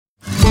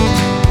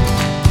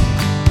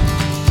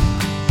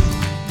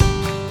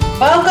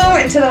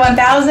to the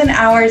 1000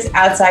 Hours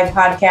Outside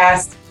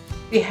podcast.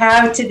 We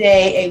have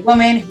today a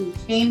woman who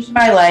changed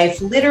my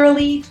life,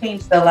 literally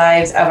changed the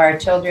lives of our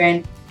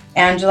children,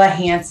 Angela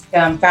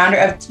Hanscom, founder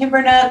of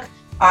Timbernook,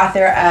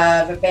 author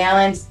of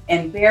Balanced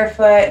and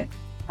Barefoot,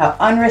 How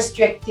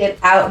Unrestricted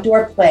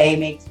Outdoor Play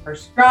Makes for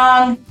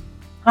Strong,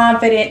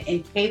 Confident,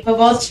 and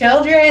Capable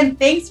Children.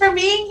 Thanks for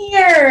being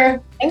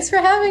here. Thanks for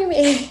having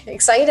me.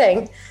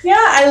 Exciting. Yeah,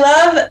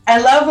 I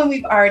love when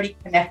we've already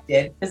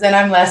connected because then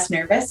I'm less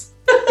nervous.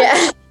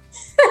 Yeah.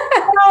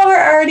 Oh,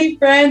 we're already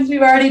friends.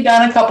 We've already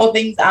done a couple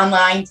things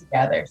online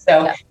together.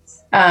 So,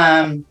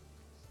 and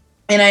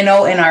I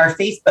know in our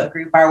Facebook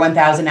group, our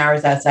 1000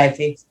 Hours Outside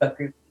Facebook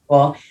group,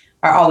 people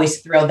are always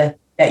thrilled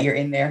that you're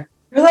in there.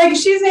 They're like,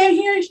 she's in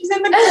here. She's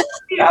in the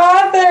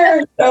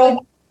author.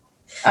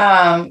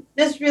 So,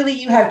 this really,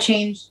 you have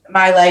changed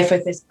my life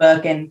with this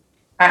book. And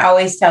I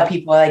always tell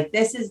people, like,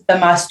 this is the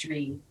must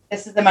read.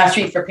 This is the must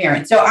read for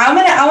parents. So I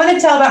want to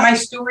tell about my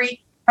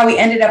story, how we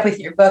ended up with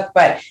your book,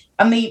 but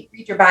let me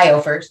read your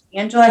bio first.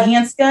 Angela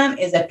Hanscom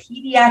is a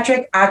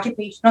pediatric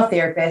occupational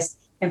therapist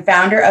and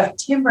founder of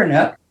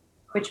Timbernook,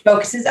 which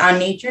focuses on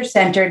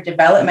nature-centered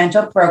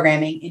developmental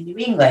programming in New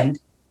England.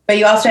 But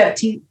you also have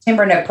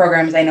Timbernook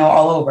programs, I know,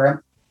 all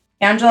over.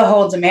 Angela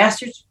holds a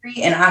master's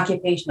degree in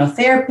occupational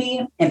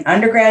therapy, an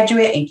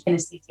undergraduate in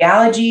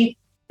kinesiology,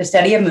 the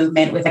study of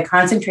movement, with a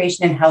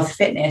concentration in health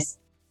fitness.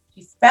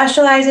 She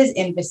specializes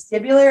in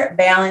vestibular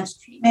balance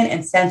treatment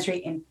and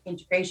sensory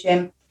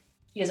integration.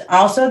 She is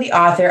also the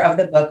author of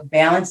the book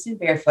Balanced and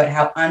Barefoot,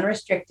 How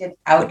Unrestricted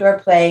Outdoor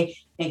Play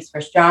Makes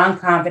for Strong,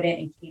 Confident,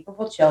 and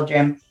Capable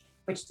Children,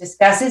 which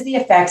discusses the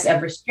effects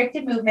of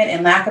restricted movement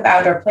and lack of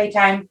outdoor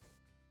playtime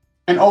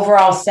and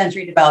overall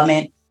sensory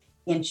development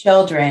in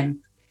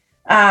children.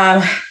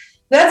 I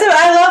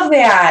love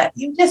that.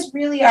 You just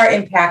really are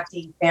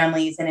impacting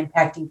families and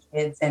impacting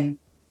kids. And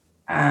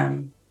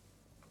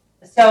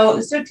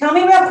so tell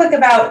me real quick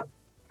about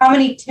how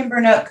many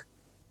Timbernook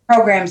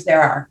programs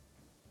there are.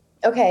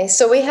 Okay,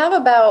 so we have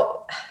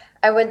about,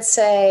 I would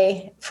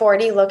say,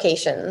 40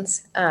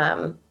 locations,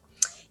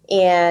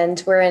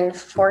 and we're in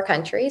 4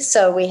 countries.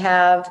 So we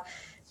have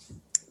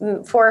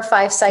 4 or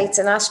 5 sites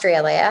in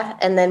Australia,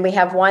 and then we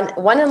have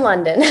one in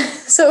London.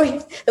 So we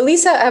at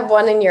least have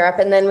one in Europe,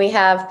 and then we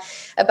have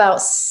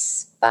about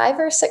 5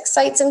 or 6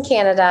 sites in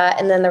Canada,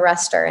 and then the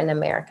rest are in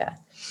America.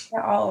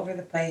 They're all over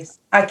the place.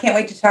 I can't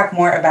wait to talk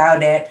more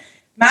about it.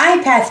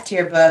 My path to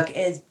your book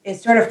is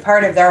sort of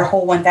part of their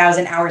whole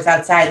 1000 Hours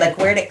Outside. Like,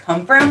 where did it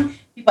come from?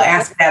 People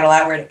ask that a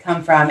lot, where did it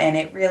come from? And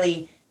it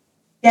really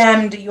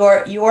stemmed,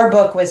 your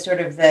book was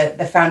sort of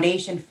the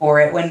foundation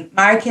for it. When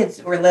my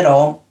kids were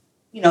little,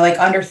 like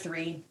under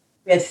 3,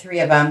 we had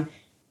 3 of them,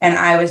 and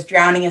I was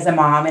drowning as a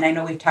mom. And I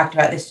know we've talked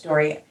about this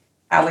story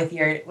with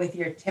your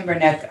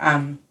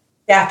Timbernook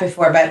staff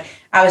before, but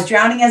I was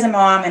drowning as a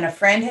mom, and a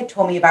friend had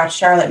told me about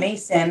Charlotte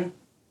Mason,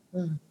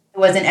 who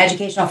was an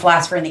educational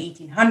philosopher in the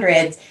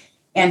 1800s.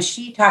 And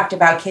she talked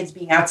about kids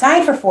being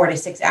outside for 4 to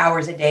 6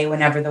 hours a day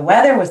whenever the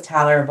weather was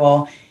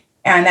tolerable.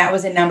 And that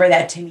was a number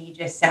that to me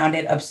just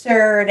sounded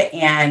absurd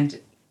and,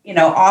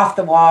 off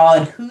the wall.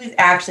 And who's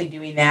actually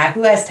doing that?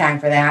 Who has time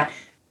for that?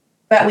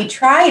 But we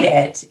tried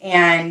it.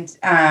 And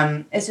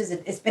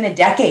it's been a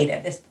decade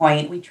at this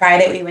point. We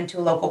tried it. We went to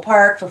a local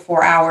park for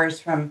 4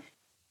 hours from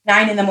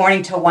 9 in the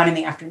morning till 1 in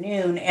the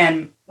afternoon.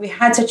 And we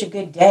had such a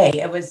good day.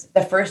 It was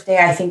the first day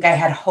I think I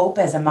had hope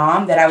as a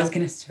mom that I was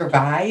going to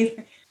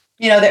survive,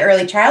 the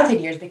early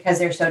childhood years, because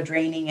they're so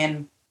draining,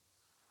 and,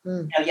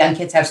 young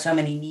kids have so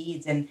many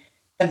needs, and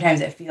sometimes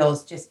it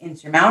feels just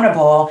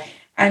insurmountable.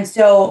 And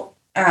so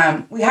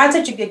we had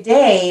such a good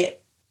day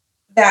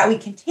that we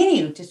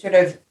continued to sort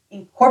of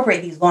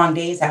incorporate these long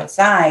days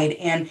outside.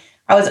 And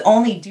I was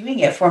only doing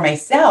it for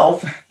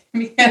myself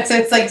because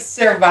it's like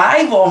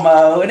survival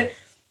mode.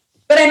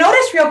 But I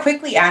noticed real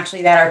quickly,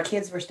 actually, that our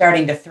kids were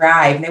starting to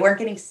thrive. They weren't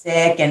getting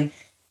sick, and,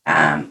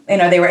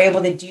 they were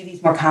able to do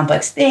these more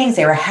complex things.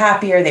 They were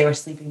happier. They were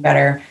sleeping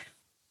better.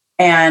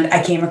 And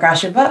I came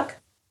across your book,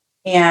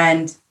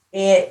 and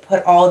it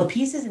put all the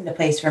pieces into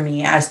place for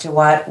me as to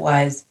what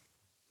was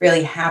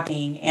really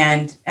happening.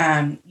 And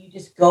you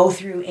just go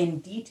through in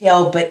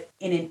detail, but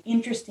in an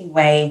interesting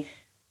way,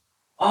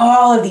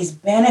 all of these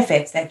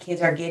benefits that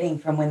kids are getting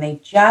from when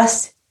they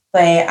just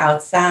play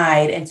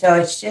outside. And so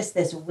it's just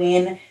this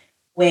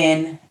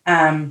win-win.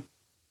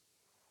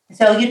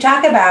 So you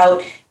talk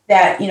about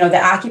that,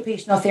 the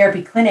occupational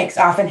therapy clinics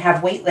often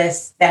have wait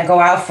lists that go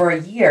out for a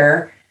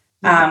year.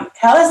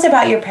 Tell us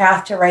about your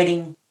path to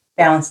writing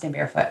Balanced and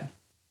Barefoot.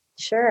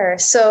 Sure.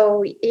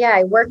 So,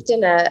 I worked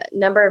in a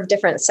number of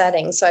different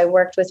settings. So I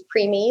worked with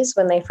preemies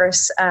when they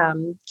first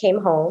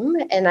came home,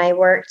 and I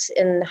worked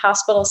in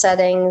hospital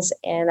settings,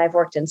 and I've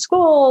worked in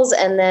schools,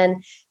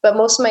 but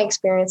most of my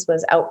experience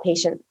was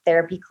outpatient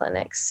therapy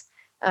clinics.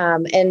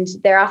 And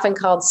they're often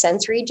called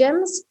sensory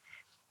gyms.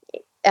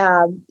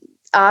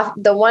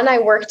 The one I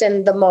worked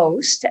in the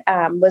most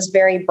was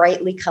very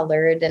brightly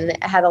colored and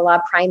had a lot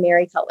of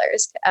primary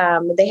colors.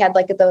 They had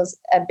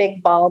a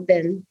big ball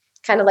bin,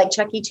 kind of like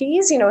Chuck E.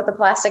 Cheese, with the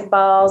plastic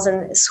balls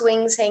and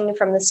swings hanging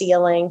from the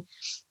ceiling.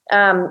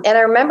 And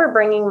I remember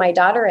bringing my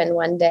daughter in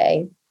one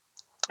day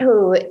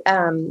who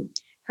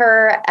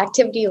her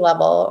activity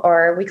level,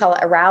 or we call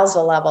it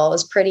arousal level,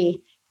 was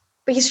pretty,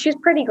 because she's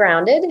pretty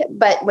grounded.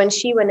 But when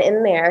she went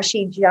in there,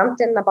 she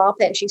jumped in the ball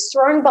pit and she's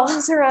throwing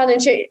balls around,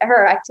 and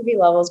her activity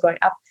level is going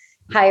up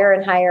higher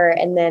and higher.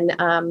 And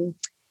then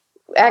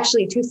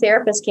actually 2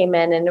 therapists came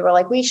in and were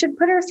like, we should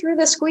put her through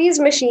the squeeze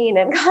machine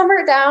and calm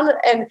her down.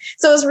 And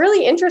so it was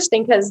really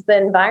interesting because the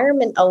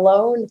environment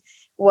alone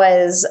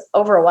was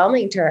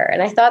overwhelming to her.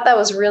 And I thought that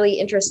was really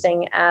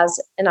interesting. As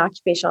an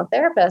occupational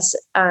therapist,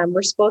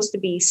 we're supposed to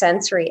be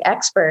sensory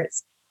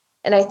experts.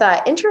 And I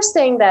thought,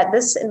 interesting that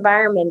this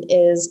environment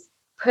is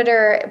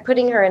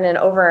putting her in an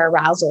over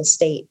arousal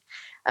state.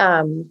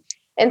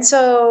 And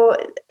so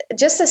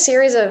just a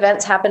series of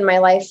events happened in my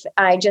life.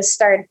 I just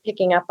started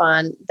picking up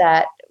on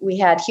that. We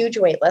had huge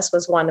wait lists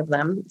was one of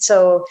them.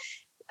 So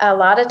a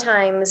lot of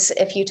times,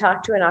 if you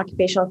talk to an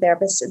occupational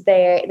therapist,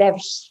 they have a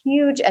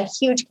huge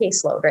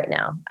caseload right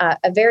now,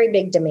 a very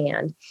big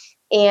demand.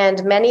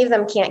 And many of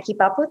them can't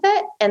keep up with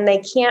it, and they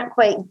can't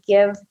quite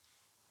give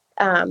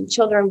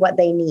children what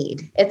they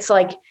need. It's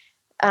like,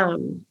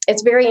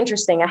 it's very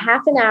interesting. A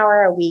half an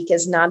hour a week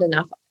is not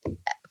enough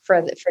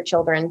for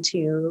children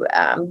to,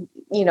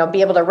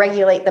 be able to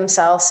regulate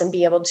themselves and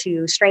be able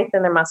to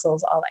strengthen their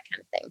muscles, all that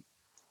kind of thing.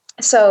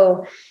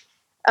 So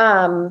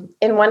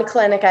in one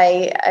clinic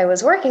I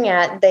was working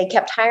at, they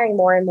kept hiring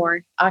more and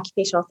more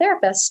occupational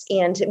therapists,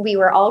 and we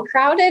were all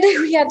crowded.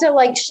 We had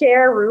to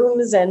share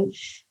rooms, and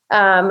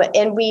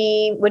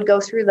we would go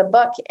through the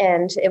book,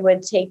 and it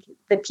would take,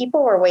 the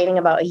people were waiting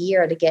about a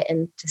year to get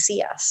in to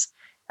see us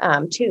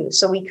too.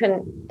 So we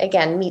couldn't,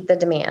 again, meet the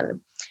demand.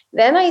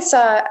 Then I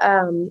saw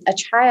a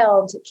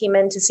child came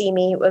in to see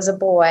me. It was a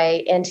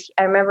boy, and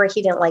I remember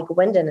he didn't like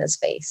wind in his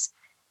face.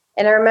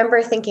 And I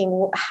remember thinking,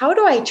 well, how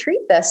do I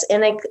treat this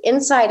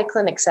inside a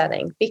clinic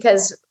setting?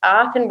 Because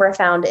often we're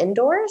found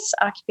indoors,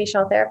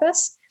 occupational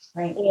therapists,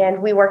 right?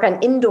 And we work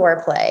on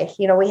indoor play.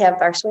 We have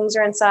our swings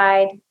are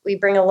inside. We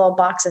bring a little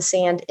box of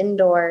sand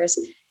indoors.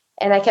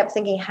 And I kept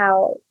thinking,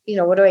 how,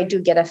 what do I do?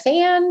 Get a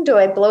fan? Do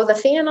I blow the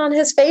fan on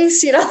his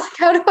face?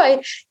 How do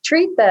I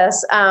treat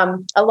this? A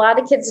lot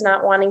of kids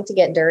not wanting to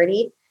get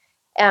dirty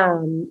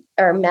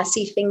or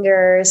messy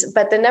fingers.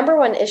 But the number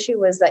one issue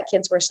was that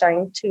kids were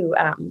starting to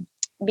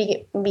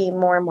be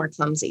more and more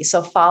clumsy.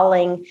 So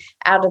falling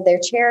out of their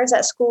chairs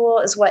at school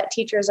is what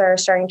teachers are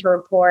starting to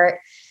report.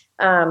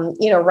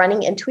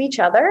 Running into each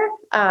other,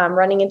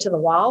 running into the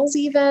walls,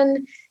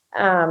 even,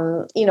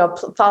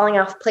 falling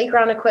off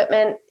playground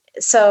equipment.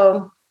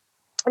 So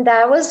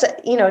that was,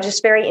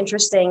 just very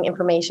interesting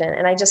information.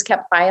 And I just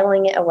kept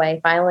filing it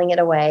away.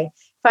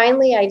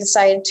 Finally, I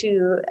decided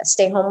to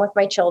stay home with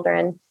my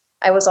children.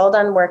 I was all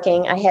done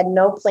working. I had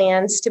no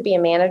plans to be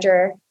a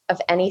manager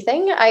of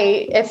anything.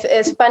 If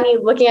it's funny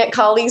looking at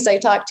colleagues I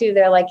talk to,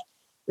 they're like,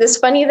 it's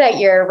funny that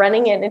you're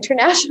running an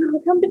international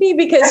company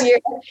because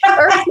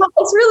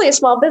it's really a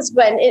small business,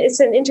 but it's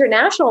an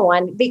international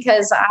one,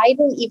 because I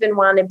didn't even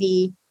want to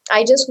be,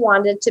 I just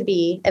wanted to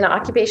be an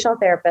occupational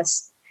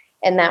therapist.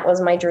 And that was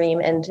my dream,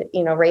 and,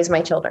 raise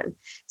my children.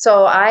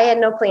 So I had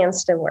no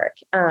plans to work.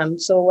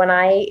 So when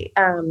I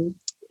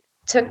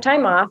took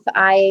time off,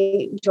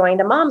 I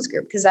joined a mom's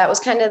group, because that was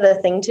kind of the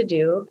thing to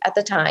do at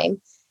the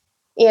time.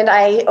 And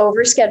I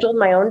overscheduled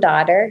my own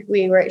daughter.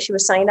 She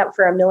was signed up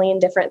for a million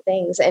different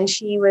things, and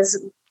she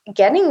was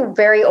getting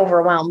very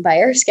overwhelmed by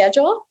her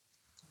schedule.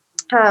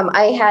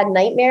 I had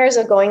nightmares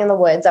of going in the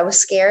woods. I was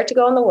scared to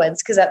go in the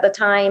woods because at the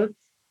time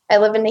I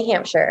live in New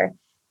Hampshire,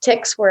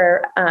 ticks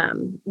were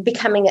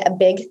becoming a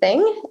big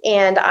thing.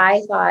 And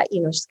I thought,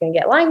 she's going to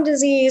get Lyme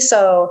disease.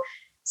 So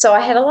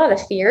I had a lot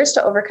of fears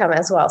to overcome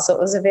as well. So it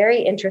was a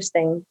very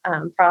interesting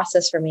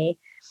process for me.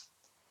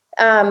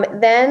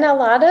 Then a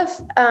lot of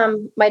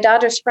my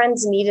daughter's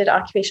friends needed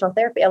occupational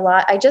therapy a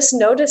lot. I just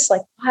noticed,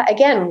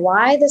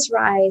 why this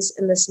rise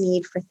in this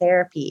need for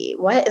therapy?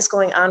 What is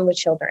going on with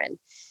children?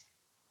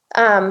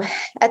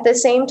 At the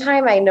same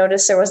time, I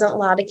noticed there wasn't a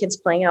lot of kids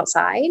playing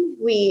outside.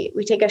 We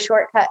take a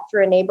shortcut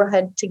through a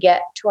neighborhood to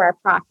get to our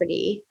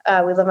property.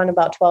 We live on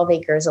about 12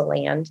 acres of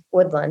land,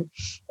 woodland,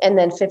 and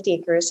then 50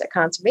 acres of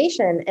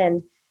conservation.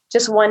 And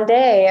just one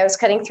day I was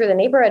cutting through the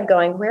neighborhood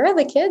going, where are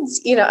the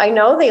kids? I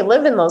know they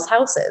live in those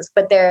houses,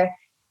 but they're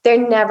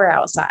never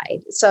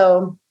outside.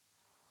 So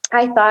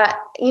I thought,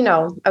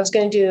 I was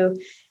going to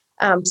do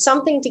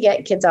something to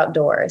get kids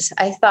outdoors.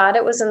 I thought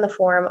it was in the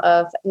form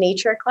of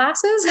nature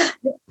classes.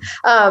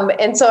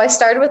 And so I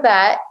started with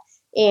that,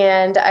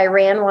 and I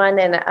ran one,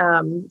 and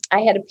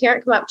I had a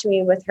parent come up to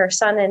me with her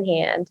son in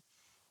hand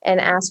and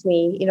ask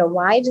me,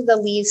 why did the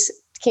leaves,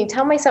 can you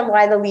tell my son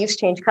why the leaves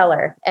change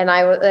color? And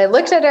I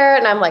looked at her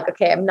and I'm like,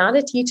 okay, I'm not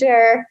a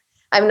teacher.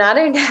 I'm not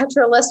a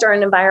naturalist or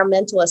an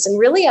environmentalist. And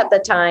really at the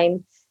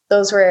time,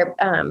 those were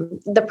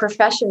the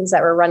professions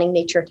that were running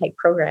nature type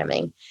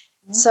programming.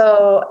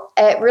 So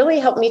it really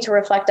helped me to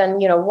reflect on,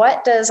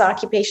 what does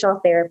occupational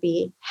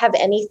therapy have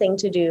anything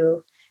to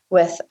do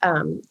with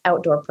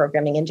outdoor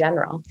programming in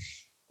general?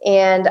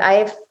 And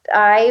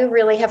I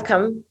really have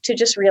come to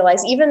just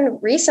realize, even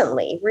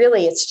recently,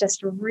 really, it's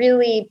just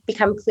really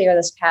become clear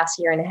this past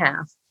year and a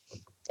half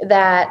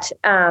that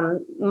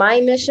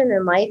my mission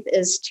in life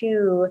is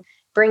to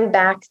bring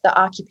back the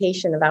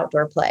occupation of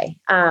outdoor play,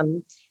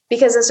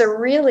 because it's a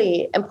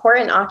really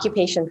important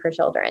occupation for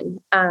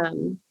children.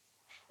 And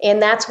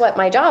that's what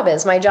my job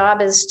is. My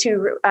job is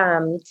to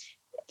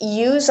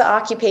use the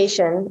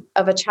occupation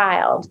of a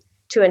child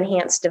to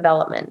enhance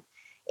development.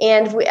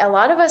 And a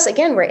lot of us,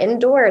 again, we're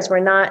indoors.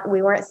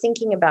 We weren't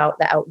thinking about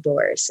the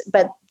outdoors,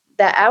 but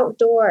the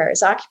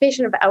outdoors,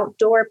 occupation of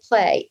outdoor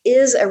play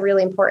is a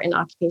really important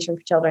occupation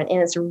for children.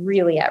 And it's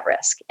really at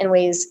risk in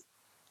ways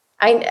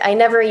I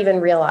never even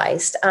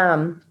realized.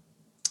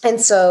 And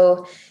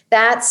so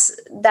that's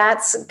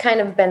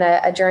kind of been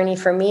a journey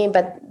for me,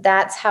 but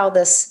that's how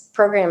this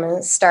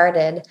program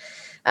started.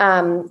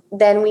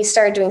 Then we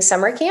started doing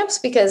summer camps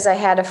because I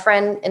had a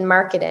friend in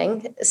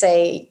marketing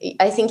say,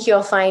 I think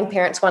you'll find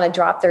parents want to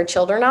drop their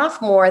children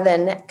off more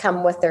than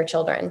come with their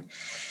children.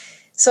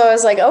 So I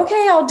was like,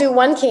 okay, I'll do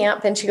one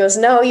camp. And she goes,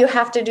 no, you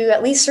have to do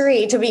at least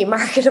 3 to be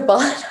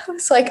marketable. And I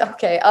was like,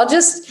 okay,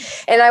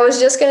 and I was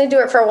just going to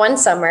do it for one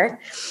summer.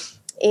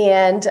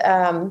 And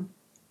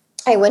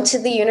I went to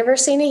the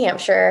University of New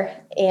Hampshire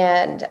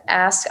and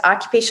asked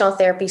occupational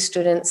therapy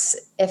students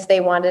if they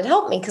wanted to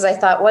help me, because I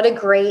thought, what a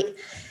great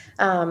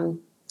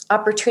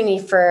opportunity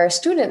for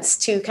students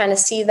to kind of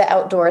see the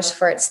outdoors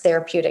for its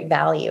therapeutic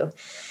value.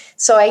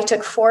 So I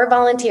took 4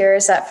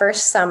 volunteers that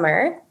first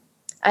summer.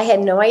 I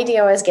had no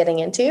idea what I was getting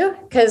into,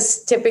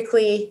 because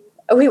typically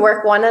we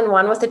work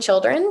one-on-one with the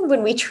children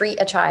when we treat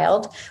a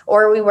child,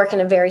 or we work in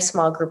a very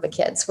small group of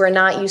kids. We're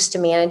not used to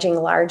managing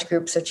large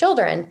groups of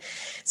children.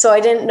 So I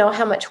didn't know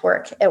how much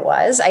work it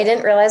was. I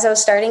didn't realize I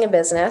was starting a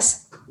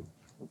business.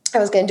 I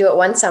was going to do it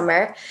one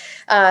summer.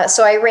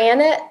 So I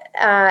ran it.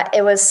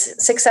 It was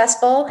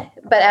successful.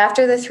 But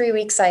after the 3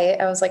 weeks, I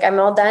was like, I'm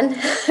all done.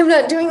 I'm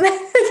not doing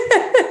that.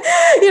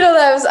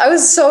 I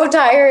was so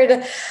tired.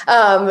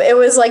 It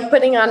was like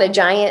putting on a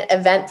giant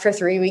event for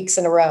 3 weeks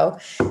in a row.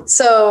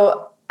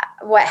 So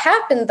what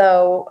happened,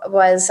 though,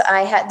 was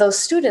I had those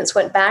students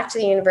went back to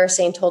the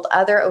university and told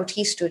other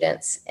OT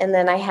students. And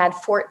then I had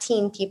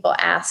 14 people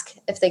ask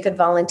if they could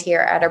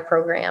volunteer at our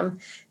program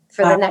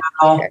for the next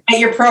year. At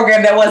your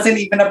program that wasn't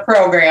even a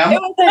program.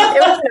 It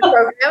wasn't a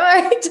program,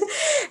 right?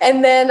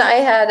 And then I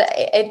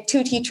had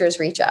 2 teachers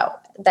reach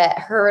out that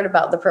heard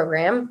about the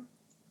program.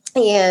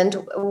 And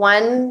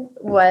one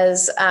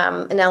was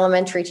an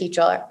elementary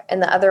teacher,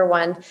 and the other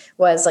one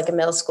was like a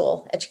middle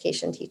school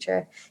education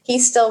teacher. He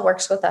still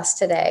works with us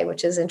today,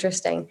 which is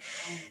interesting.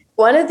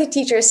 One of the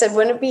teachers said,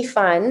 wouldn't it be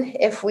fun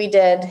if we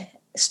did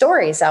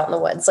stories out in the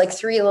woods, like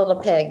 3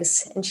 Little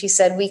Pigs? And she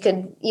said we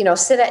could,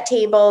 sit at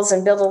tables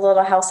and build a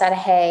little house out of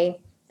hay,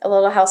 a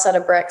little house out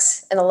of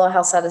bricks, and a little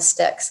house out of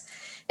sticks.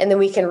 And then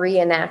we can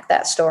reenact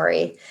that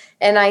story.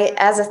 And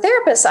as a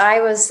therapist,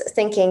 I was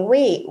thinking,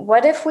 wait,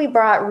 what if we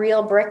brought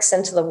real bricks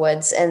into the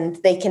woods and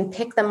they can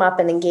pick them up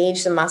and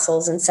engage the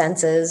muscles and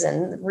senses,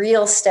 and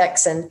real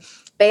sticks and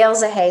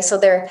bales of hay. So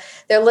they're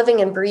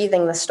living and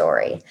breathing the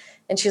story.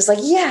 And she was like,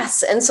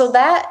 yes. And so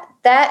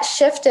that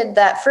shifted.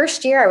 That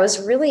first year, I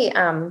was really,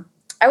 I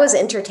was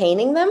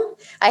entertaining them.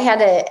 I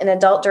had an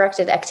adult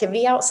directed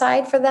activity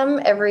outside for them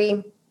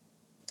every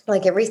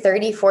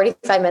 30,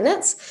 45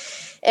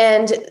 minutes.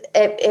 And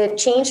it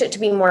changed it to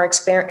be more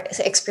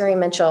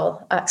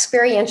experiential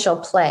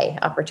play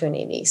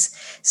opportunities.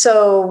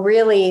 So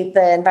really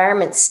the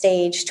environment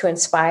staged to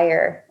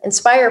inspire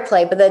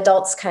play, but the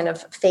adults kind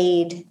of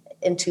fade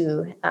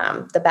into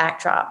the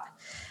backdrop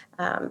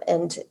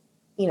and,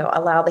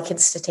 allow the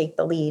kids to take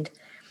the lead.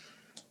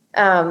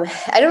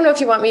 I don't know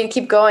if you want me to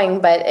keep going,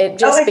 but it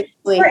just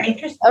basically. Super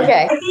interesting.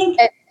 Okay.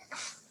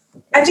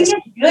 I think it's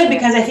good,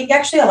 because I think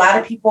actually a lot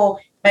of people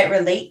might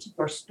relate to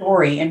your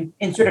story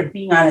and sort of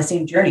being on the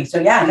same journey.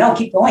 So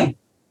keep going.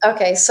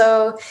 Okay.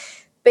 So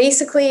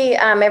basically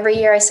every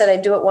year I said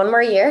I'd do it one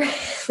more year,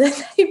 then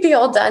I'd be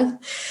all done.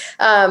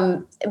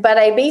 But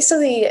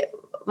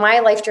my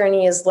life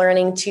journey is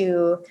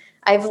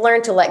I've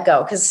learned to let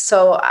go.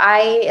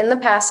 In the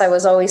past, I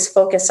was always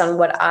focused on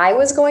what I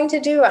was going to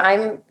do.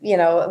 I'm,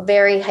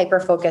 very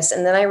hyper-focused.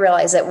 And then I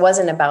realized it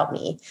wasn't about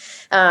me.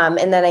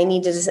 And that I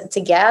needed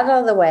to get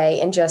out of the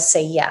way and just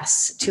say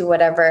yes to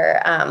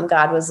whatever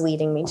God was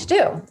leading me to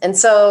do. And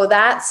so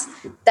that's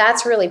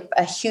really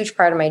a huge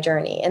part of my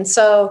journey. And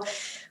so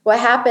what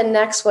happened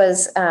next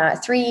was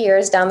 3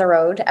 years down the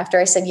road,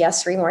 after I said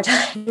yes 3 more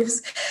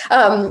times,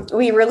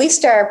 we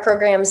released our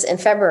programs in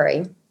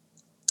February.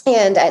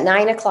 And at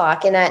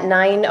 9:00, and at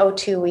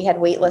 9:02, we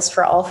had wait lists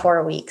for all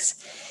 4 weeks.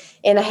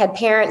 And I had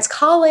parents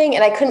calling,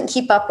 and I couldn't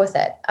keep up with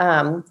it,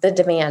 the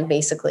demand,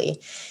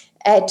 basically.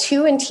 I had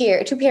 2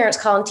 parents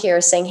call in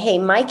tears saying, hey,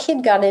 my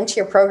kid got into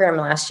your program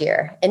last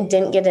year and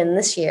didn't get in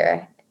this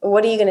year.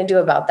 What are you going to do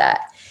about that?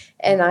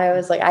 And I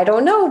was like, I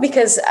don't know,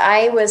 because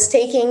I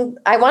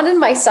wanted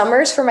my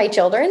summers for my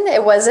children.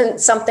 It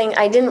wasn't something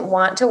I didn't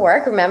want to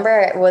work. Remember,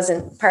 it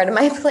wasn't part of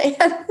my plan.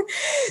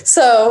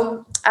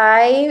 So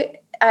I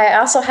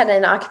also had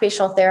an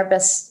occupational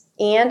therapist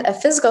and a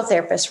physical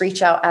therapist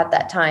reach out at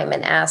that time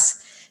and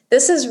ask,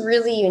 this is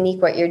really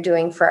unique what you're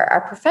doing for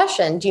our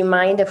profession. Do you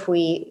mind if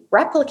we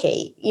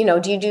replicate? Do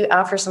you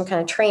offer some kind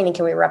of training?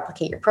 Can we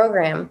replicate your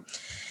program?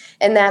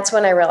 And that's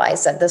when I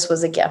realized that this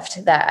was a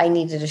gift that I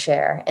needed to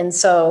share. And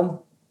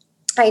so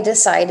I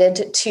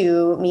decided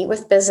to meet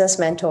with business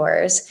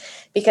mentors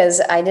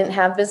because I didn't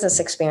have business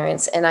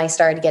experience, and I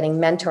started getting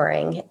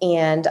mentoring.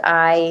 And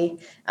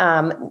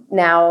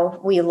now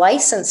we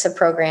license a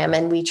program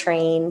and we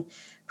train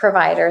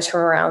providers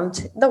from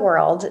around the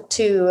world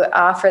to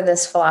offer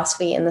this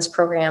philosophy and this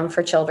program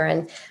for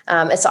children.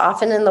 It's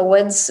often in the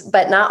woods,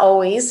 but not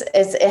always.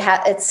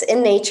 It's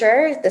in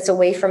nature. It's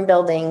away from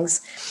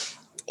buildings,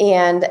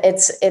 and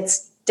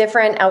it's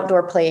different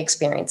outdoor play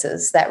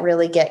experiences that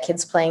really get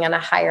kids playing on a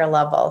higher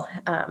level.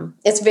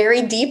 It's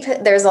very deep.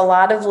 There's a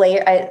lot of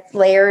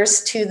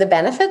layers to the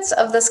benefits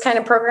of this kind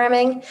of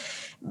programming,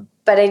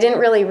 but I didn't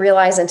really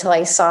realize until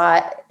I saw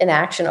it in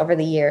action over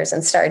the years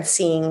and started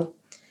seeing,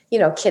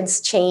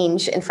 kids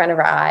change in front of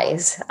our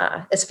eyes.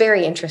 It's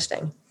very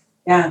interesting.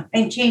 Yeah,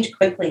 and change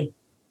quickly.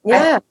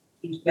 Yeah.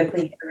 Change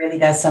quickly. It really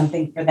does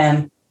something for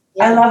them.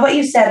 Yeah. I love what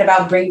you said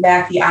about bring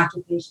back the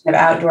occupation of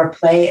outdoor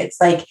play.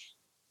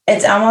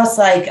 It's almost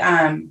like,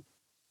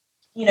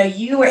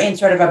 you were in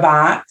sort of a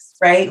box,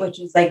 right? Which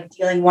is like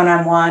dealing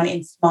one-on-one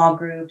in small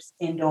groups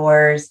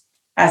indoors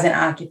as an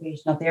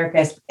occupational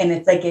therapist. And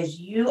it's like, as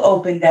you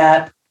opened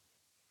up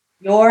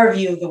your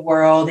view of the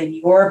world and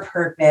your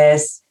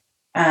purpose,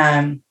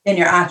 then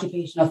your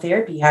occupational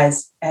therapy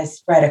has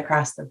spread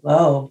across the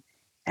globe.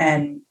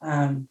 And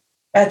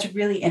that's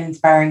really an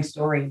inspiring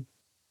story.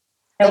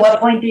 At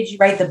what point did you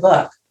write the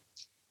book?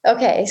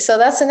 Okay, so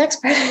that's the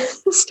next part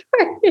of the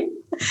story.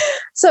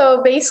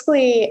 So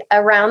basically,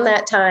 around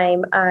that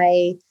time,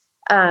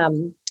 there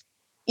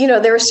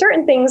were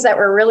certain things that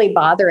were really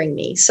bothering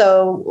me.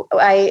 So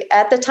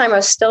at the time, I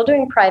was still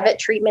doing private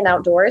treatment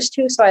outdoors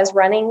too. So I was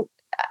running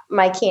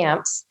my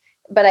camps,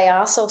 but I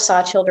also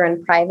saw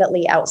children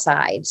privately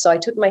outside. So I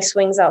took my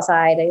swings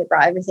outside. I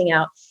brought everything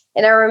out.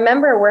 And I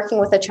remember working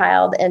with a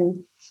child,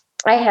 and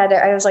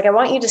I was like, I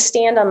want you to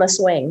stand on the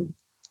swing.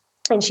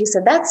 And she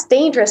said, that's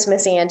dangerous,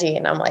 Miss Angie.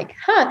 And I'm like,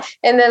 huh.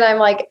 And then I'm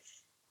like,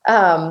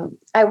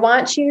 I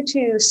want you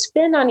to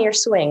spin on your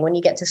swing when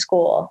you get to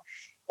school.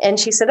 And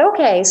she said,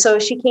 okay. So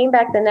she came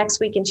back the next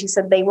week and she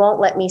said, they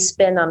won't let me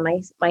spin on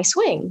my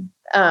swing.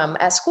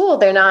 At school,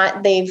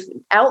 they've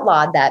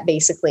outlawed that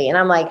basically. And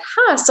I'm like,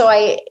 huh. So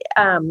I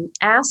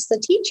asked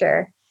the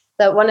teacher,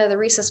 one of the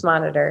recess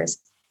monitors,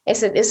 I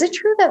said, is it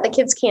true that the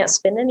kids can't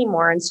spin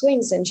anymore on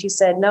swings? And she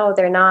said, no,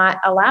 they're not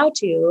allowed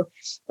to.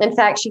 In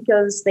fact, she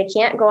goes, they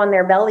can't go on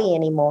their belly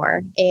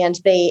anymore, and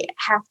they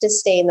have to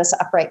stay in this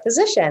upright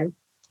position.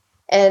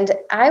 And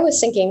I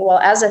was thinking, well,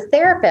 as a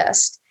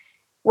therapist,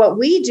 what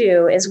we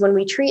do is when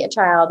we treat a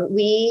child,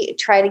 we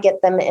try to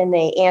get them in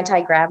an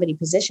anti-gravity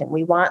position.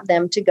 We want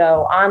them to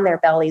go on their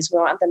bellies. We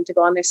want them to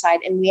go on their side.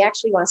 And we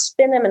actually want to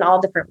spin them in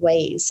all different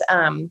ways.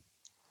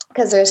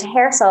 Because there's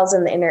hair cells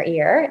in the inner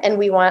ear, and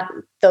we want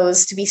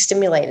those to be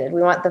stimulated.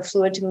 We want the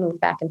fluid to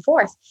move back and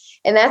forth.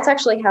 And that's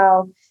actually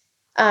how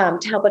to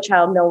help a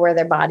child know where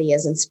their body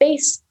is in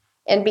space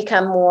and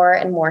become more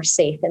and more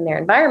safe in their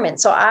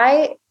environment. So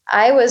I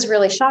was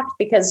really shocked,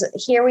 because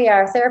here we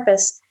are,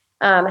 therapists,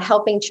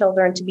 helping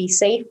children to be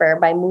safer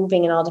by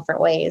moving in all different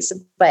ways.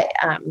 But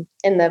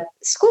in the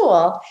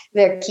school,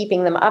 they're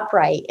keeping them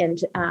upright, and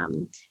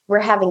we're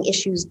having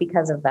issues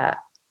because of that.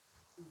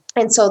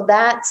 And so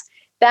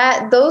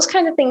those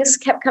kind of things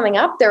kept coming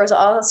up. There was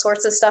all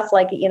sorts of stuff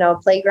like,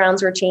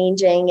 playgrounds were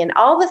changing, and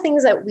all the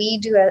things that we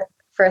do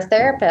for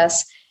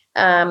therapists,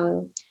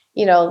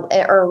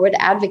 or would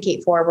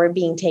advocate for, were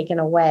being taken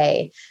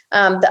away.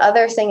 The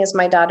other thing is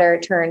my daughter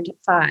turned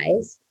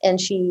 5 and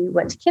she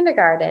went to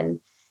kindergarten,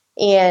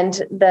 and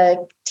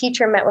the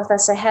teacher met with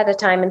us ahead of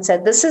time and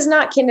said, this is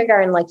not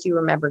kindergarten like you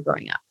remember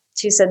growing up.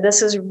 She said,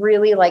 this is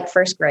really like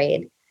first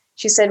grade.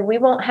 She said, we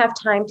won't have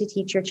time to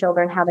teach your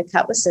children how to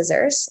cut with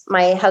scissors.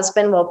 My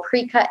husband will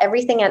pre-cut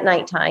everything at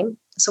nighttime,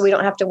 so we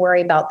don't have to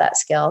worry about that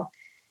skill.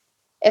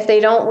 If they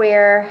don't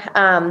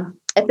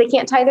if they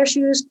can't tie their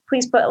shoes,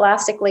 please put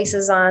elastic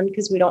laces on,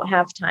 because we don't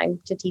have time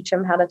to teach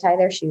them how to tie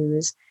their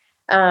shoes.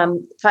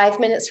 5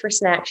 minutes for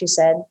snack, she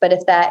said, but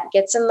if that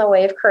gets in the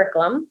way of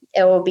curriculum,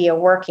 it will be a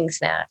working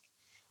snack.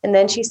 And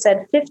then she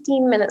said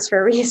 15 minutes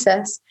for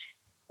recess.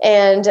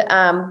 And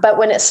but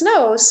when it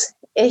snows,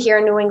 here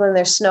in New England,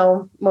 there's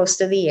snow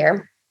most of the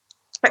year,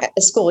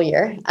 school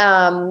year.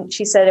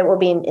 She said it will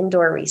be an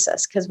indoor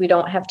recess because we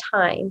don't have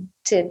time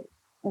to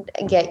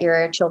get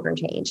your children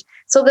changed.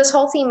 So this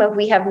whole theme of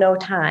we have no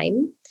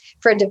time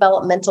for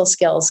developmental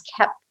skills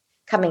kept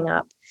coming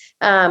up.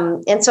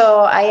 And so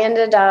I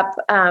ended up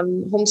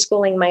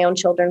homeschooling my own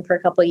children for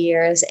a couple of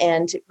years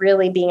and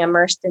really being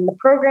immersed in the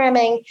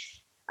programming.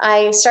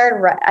 I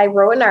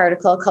wrote an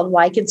article called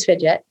Why Kids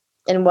Fidget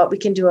and What We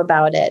Can Do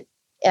About It.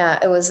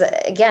 It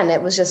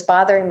was just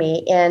bothering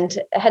me,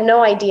 and I had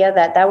no idea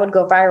that would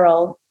go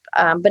viral,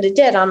 but it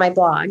did on my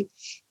blog.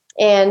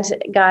 and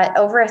got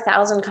over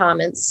 1,000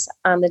 comments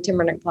on the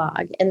Timbernook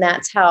blog. And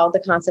that's how the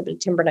concept of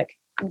Timbernook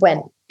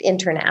went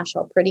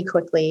international pretty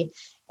quickly.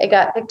 It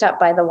got picked up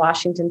by the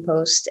Washington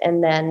Post,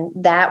 and then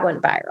that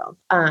went viral.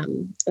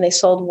 And they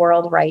sold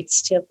world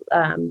rights to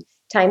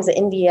Times of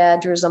India.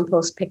 Jerusalem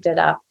Post picked it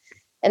up.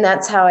 And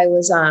that's how I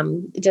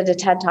did a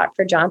TED Talk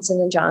for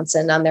Johnson &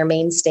 Johnson on their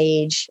main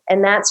stage.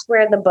 And that's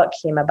where the book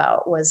came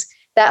about, was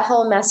that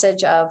whole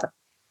message of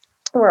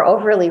we're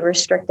overly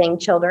restricting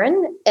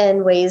children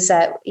in ways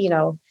that,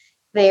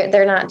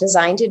 they're not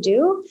designed to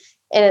do.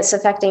 And it's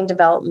affecting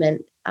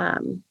development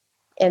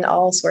in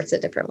all sorts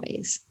of different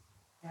ways.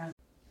 Yeah.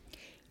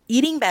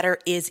 Eating better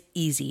is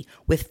easy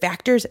with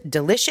Factor's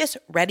delicious,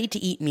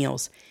 ready-to-eat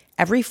meals.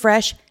 Every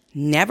fresh,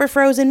 never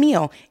frozen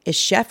meal is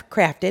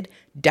chef-crafted,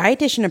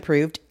 dietitian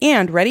approved,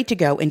 and ready to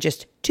go in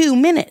just 2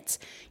 minutes.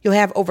 You'll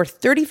have over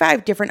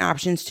 35 different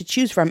options to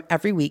choose from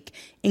every week,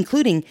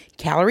 including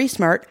Calorie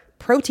Smart,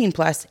 Protein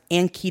Plus,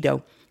 and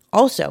Keto.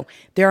 Also,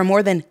 there are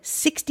more than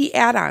 60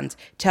 add-ons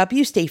to help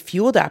you stay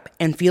fueled up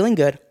and feeling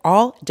good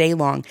all day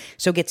long.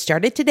 So get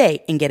started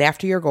today and get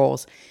after your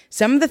goals.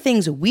 Some of the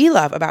things we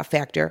love about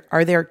Factor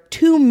are their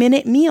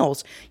 2-minute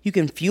meals. You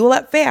can fuel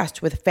up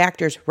fast with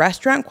Factor's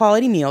restaurant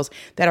quality meals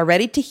that are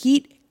ready to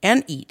heat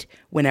and eat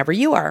whenever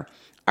you are.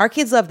 Our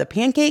kids love the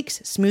pancakes,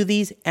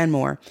 smoothies, and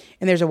more.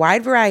 And there's a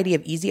wide variety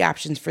of easy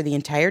options for the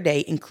entire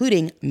day,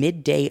 including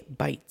midday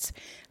bites.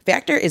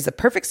 Factor is the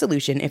perfect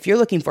solution if you're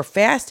looking for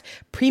fast,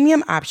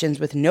 premium options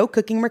with no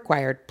cooking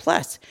required.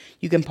 Plus,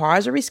 you can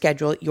pause or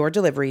reschedule your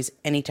deliveries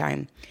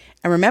anytime.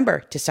 And remember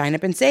to sign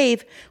up and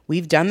save.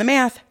 We've done the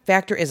math.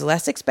 Factor is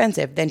less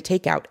expensive than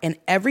takeout, and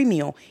every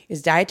meal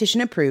is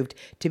dietitian approved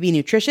to be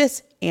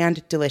nutritious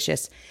and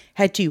delicious.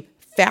 Head to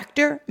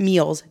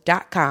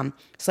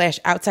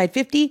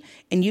factormeals.com/outside50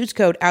 and use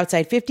code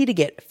outside50 to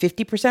get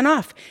 50%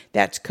 off.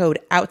 That's code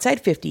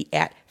outside50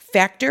 at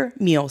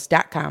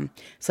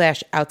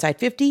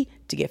factormeals.com/outside50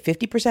 to get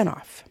 50%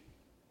 off.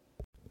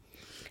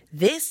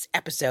 This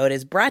episode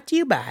is brought to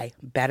you by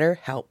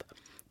BetterHelp.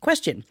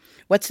 Question: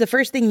 what's the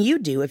first thing you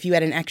do if you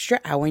had an extra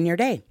hour in your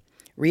day?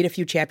 Read a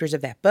few chapters of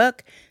that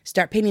book,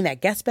 start painting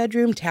that guest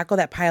bedroom, tackle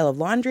that pile of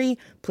laundry,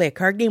 play a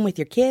card game with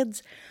your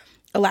kids.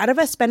 A lot of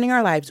us spending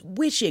our lives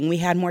wishing we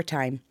had more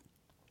time.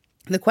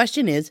 The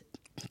question is,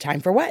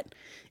 time for what?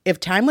 If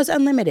time was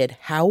unlimited,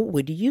 how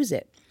would you use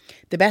it?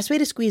 The best way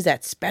to squeeze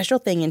that special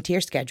thing into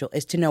your schedule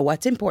is to know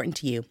what's important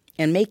to you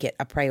and make it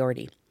a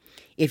priority.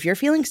 If you're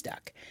feeling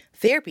stuck,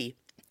 therapy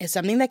is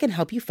something that can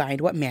help you find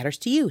what matters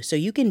to you so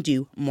you can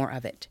do more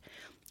of it.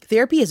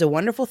 Therapy is a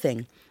wonderful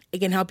thing. It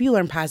can help you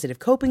learn positive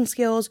coping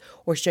skills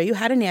or show you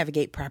how to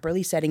navigate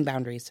properly setting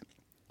boundaries.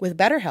 With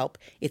BetterHelp,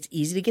 it's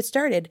easy to get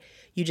started.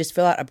 You just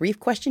fill out a brief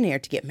questionnaire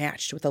to get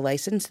matched with a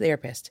licensed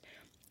therapist.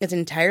 It's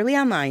entirely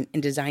online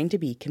and designed to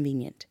be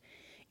convenient.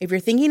 If you're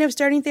thinking of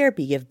starting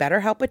therapy, give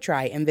BetterHelp a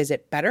try and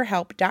visit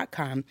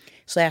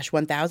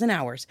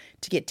betterhelp.com/1000hours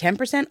to get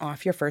 10%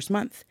 off your first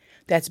month.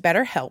 That's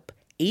BetterHelp,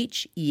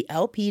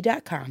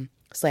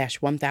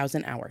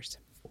 HELP.com/1000hours.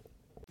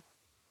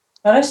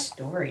 What a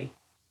story.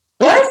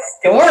 What a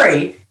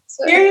story.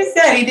 Here you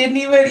said he didn't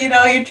even,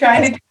 you're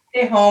trying to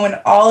stay home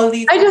and all of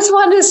these. I just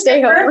wanted to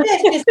stay home.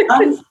 It's just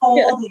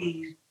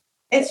unfolding.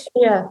 It's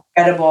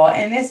incredible.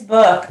 And this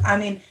book,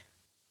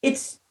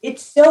 it's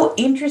so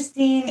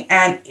interesting,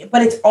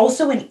 but it's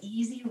also an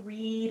easy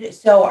read.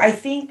 So I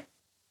think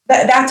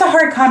that's a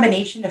hard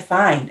combination to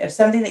find of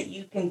something that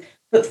you can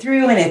flip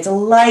through, and it's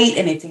light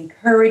and it's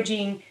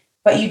encouraging,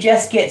 but you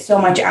just get so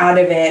much out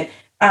of it.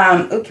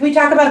 Can we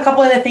talk about a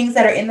couple of the things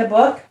that are in the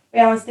book,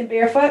 Balanced and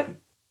Barefoot?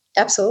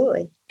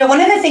 Absolutely. So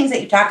one of the things that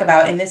you talk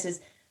about, and this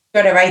is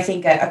sort of, I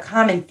think, a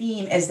common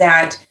theme, is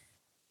that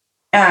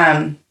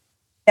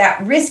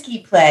that risky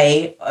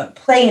play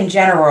in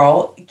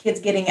general, kids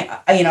getting,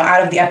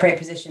 out of the upright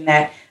position,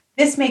 that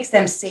this makes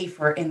them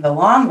safer in the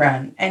long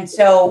run. And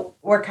so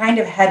we're kind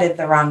of headed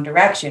the wrong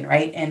direction,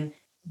 right? And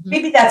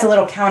maybe that's a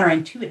little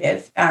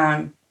counterintuitive,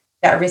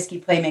 that risky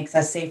play makes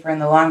us safer in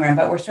the long run,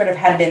 but we're sort of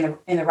headed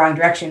in the wrong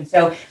direction.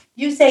 So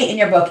you say in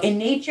your book, in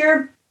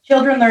nature,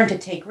 children learn to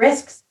take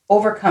risks,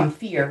 overcome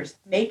fears,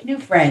 make new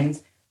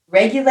friends,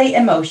 regulate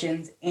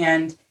emotions,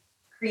 and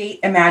create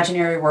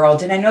imaginary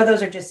worlds. And I know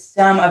those are just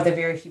some of the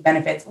very few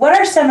benefits. What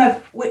are some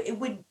of,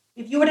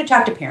 if you were to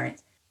talk to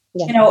parents,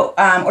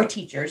 or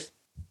teachers,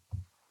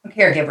 or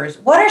caregivers,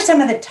 what are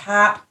some of the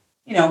top,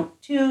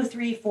 2,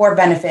 3, 4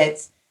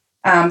 benefits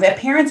that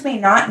parents may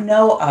not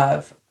know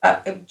of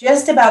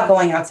just about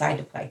going outside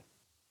to play?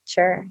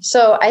 Sure.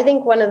 So I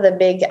think one of the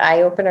big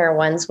eye-opener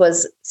ones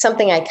was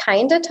something I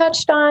kind of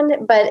touched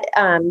on, but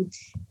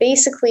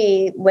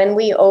basically when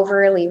we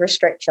overly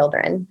restrict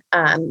children,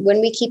 when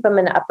we keep them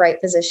in an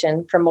upright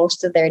position for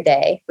most of their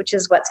day, which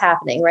is what's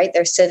happening, right?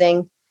 They're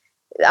sitting,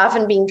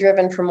 often being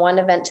driven from one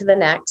event to the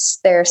next.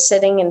 They're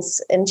sitting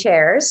in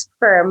chairs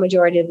for a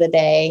majority of the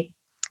day.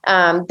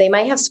 They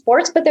might have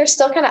sports, but they're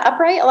still kind of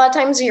upright. A lot of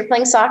times when you're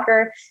playing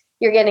soccer,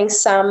 you're getting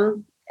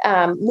some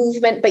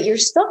movement, but you're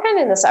still kind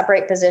of in this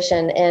upright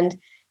position. And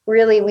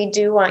really we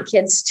do want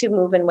kids to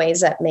move in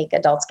ways that make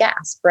adults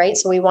gasp, right?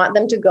 So we want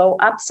them to go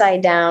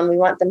upside down. We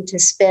want them to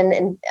spin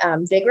in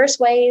vigorous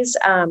ways.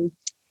 Kind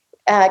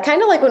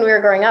of like when we were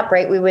growing up,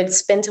 right? We would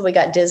spin till we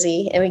got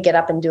dizzy and we get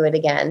up and do it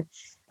again.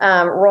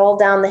 Roll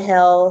down the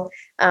hill,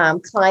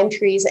 climb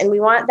trees, and we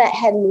want that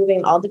head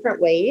moving all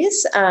different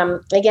ways.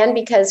 Again,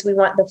 because we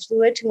want the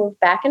fluid to move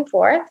back and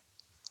forth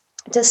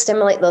to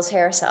stimulate those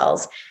hair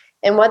cells.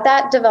 And what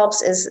that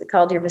develops is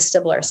called your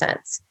vestibular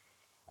sense.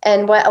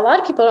 And what a lot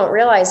of people don't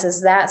realize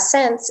is that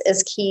sense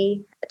is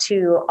key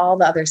to all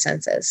the other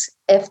senses.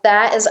 If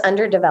that is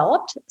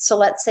underdeveloped, so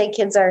let's say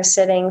kids are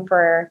sitting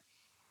for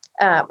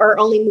or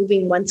only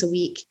moving once a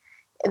week,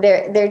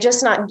 they're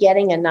just not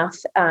getting enough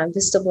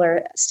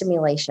vestibular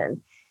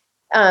stimulation.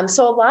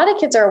 So a lot of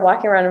kids are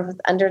walking around with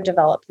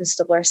underdeveloped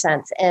vestibular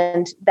sense,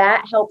 and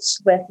that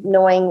helps with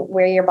knowing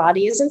where your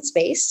body is in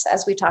space,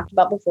 as we talked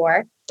about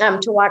before,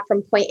 to walk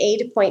from point A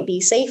to point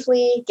B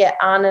safely, get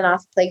on and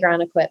off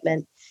playground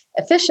equipment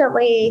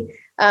efficiently,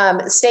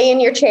 stay in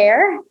your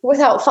chair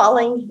without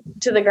falling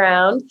to the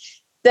ground.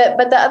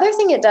 But the other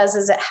thing it does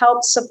is it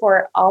helps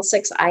support all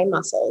 6 eye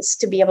muscles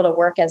to be able to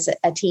work as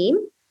a team.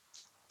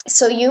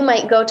 So you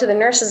might go to the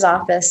nurse's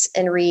office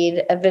and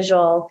read a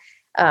visual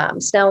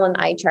Snellen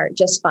eye chart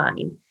just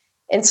fine.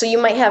 And so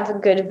you might have a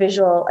good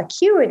visual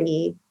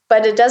acuity,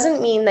 but it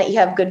doesn't mean that you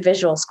have good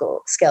visual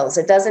skills.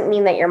 It doesn't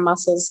mean that your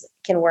muscles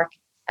can work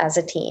as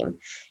a team.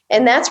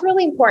 And that's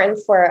really important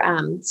for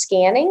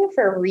scanning,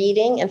 for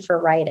reading, and for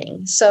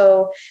writing.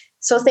 So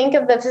think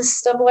of the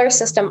vestibular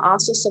system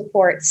also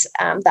supports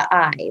the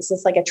eyes.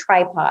 It's like a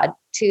tripod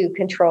to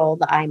control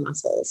the eye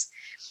muscles.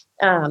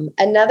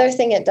 Another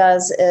thing it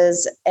does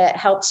is it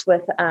helps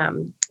with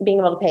being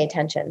able to pay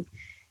attention.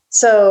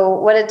 So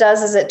what it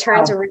does is it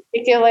turns a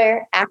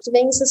reticular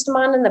activating system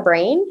on in the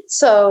brain.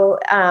 So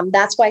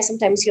that's why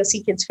sometimes you'll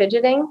see kids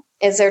fidgeting,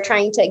 is they're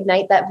trying to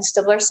ignite that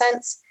vestibular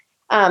sense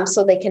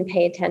so they can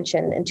pay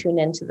attention and tune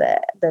into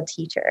the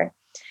teacher.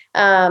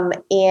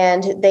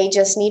 And they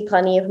just need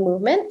plenty of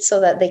movement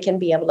so that they can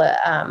be able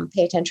to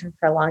pay attention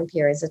for long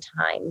periods of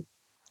time.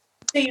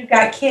 So you've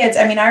got kids.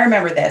 I mean, I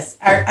remember this.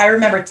 I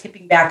remember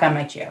tipping back on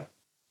my chair.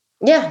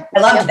 Yeah. I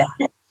loved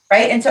that.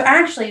 Right. And so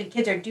actually the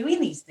kids are doing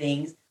these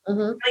things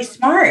really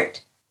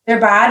smart. Their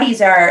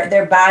bodies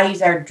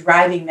are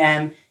driving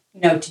them,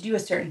 to do a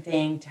certain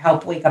thing, to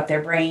help wake up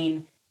their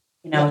brain,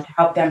 to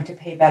help them to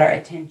pay better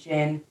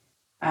attention.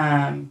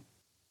 And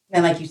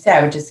like you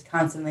said, would just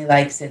constantly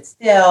sit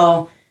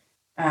still.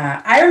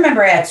 I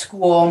remember at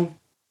school,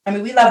 I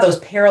mean, we love those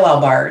parallel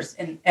bars,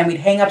 and we'd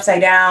hang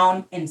upside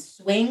down and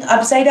swing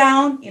upside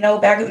down,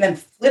 back and then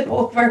flip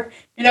over,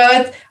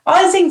 it's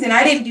all these things. And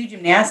I didn't do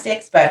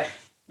gymnastics, but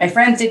my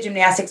friends did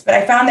gymnastics. But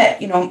I found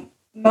that,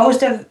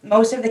 most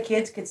of the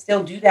kids could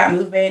still do that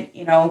movement,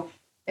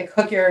 like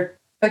hook your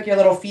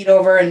little feet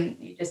over and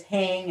you just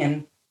hang.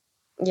 And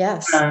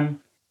yes,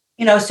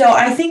 so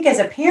I think as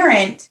a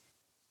parent,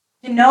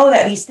 to know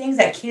that these things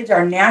that kids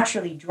are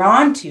naturally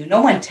drawn to,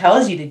 no one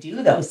tells you to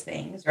do those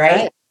things,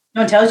 right?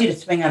 No one tells you to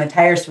swing on a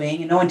tire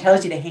swing, and no one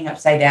tells you to hang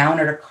upside down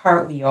or to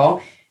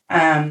cartwheel.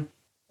 But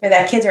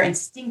that kids are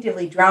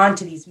instinctively drawn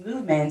to these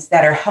movements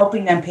that are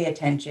helping them pay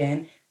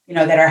attention,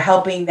 that are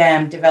helping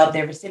them develop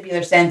their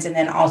vestibular sense. And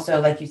then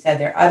also, like you said,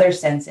 their other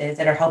senses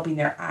that are helping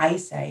their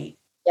eyesight.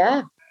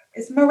 Yeah.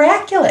 It's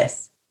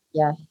miraculous.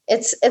 Yeah.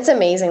 It's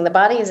amazing. The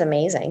body is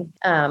amazing.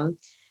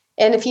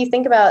 And if you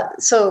think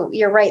about, so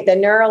you're right, the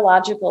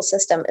neurological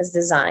system is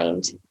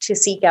designed to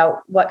seek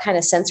out what kind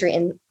of sensory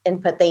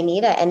input they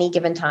need at any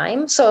given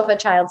time. So if a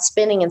child's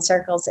spinning in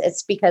circles,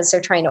 it's because they're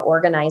trying to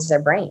organize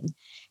their brain.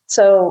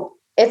 So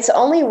it's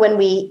only when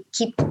we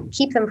keep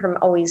them from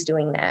always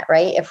doing that,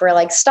 right? If we're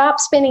like, stop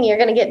spinning, you're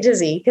going to get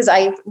dizzy. Because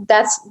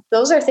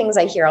those are things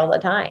I hear all the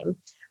time.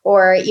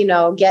 Or,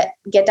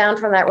 get down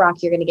from that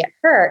rock, you're going to get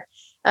hurt.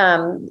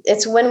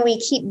 It's when we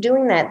keep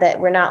doing that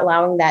we're not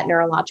allowing that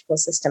neurological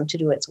system to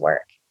do its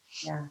work.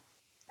 Yeah.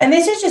 And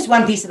this is just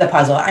one piece of the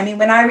puzzle. I mean,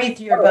 when I read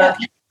through your book,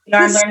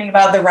 I'm learning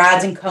about the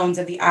rods and cones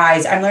of the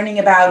eyes. I'm learning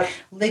about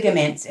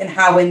ligaments and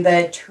how when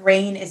the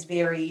terrain is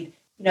varied,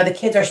 the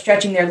kids are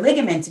stretching their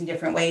ligaments in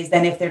different ways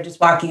than if they're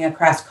just walking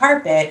across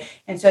carpet.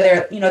 And so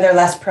they're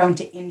less prone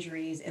to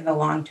injuries in the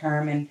long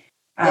term. And,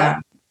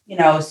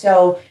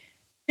 so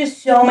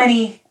just so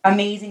many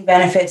amazing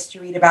benefits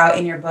to read about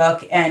in your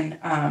book. And,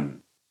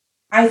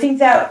 I think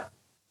that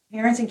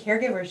parents and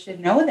caregivers should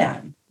know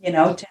them, to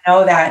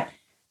know that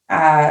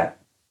I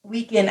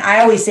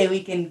always say we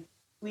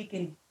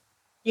can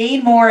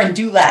gain more and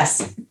do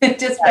less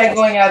just by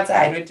going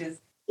outside, which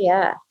is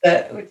a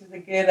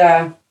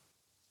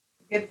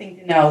good thing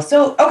to know.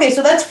 So, okay,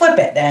 so let's flip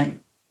it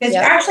then, because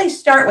you actually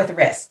start with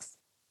risks.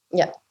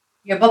 Yeah.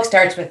 Your book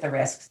starts with the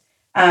risks.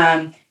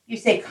 You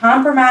say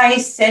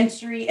compromised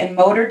sensory and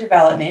motor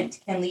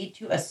development can lead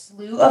to a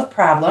slew of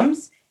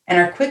problems and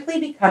are quickly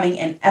becoming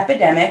an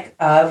epidemic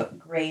of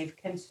grave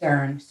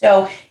concern.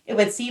 So it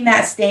would seem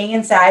that staying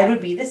inside would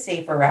be the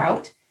safer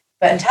route,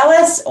 but tell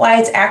us why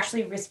it's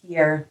actually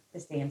riskier to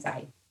stay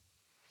inside.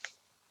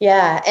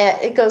 Yeah,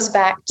 it goes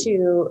back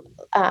to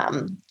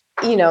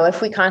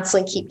if we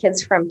constantly keep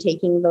kids from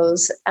taking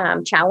those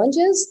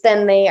challenges,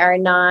 then they are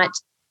not,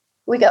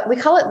 we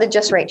call it the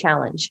just right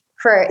challenge.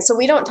 So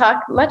we don't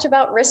talk much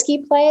about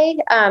risky play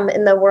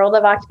in the world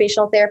of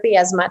occupational therapy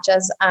as much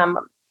as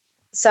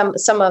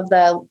some of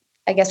the,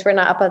 I guess we're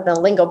not up on the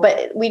lingo,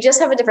 but we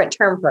just have a different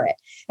term for it.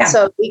 Yeah.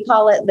 So we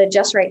call it the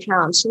just right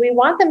challenge. So we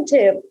want them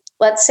to,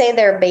 let's say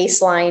their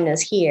baseline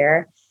is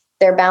here,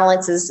 their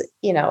balance is,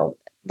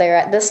 they're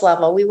at this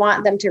level. We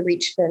want them to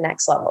reach to the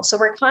next level. So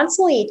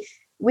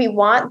we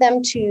want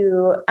them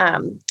to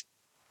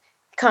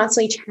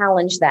constantly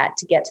challenge that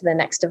to get to the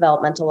next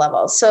developmental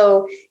level.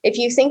 So if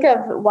you think of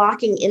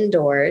walking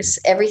indoors,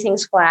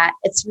 everything's flat.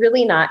 It's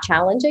really not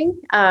challenging.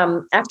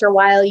 After a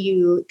while,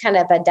 you kind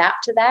of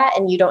adapt to that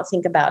and you don't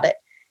think about it.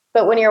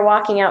 But when you're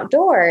walking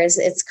outdoors,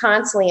 it's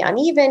constantly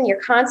uneven.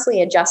 You're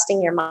constantly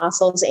adjusting your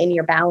muscles and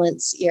your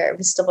balance, your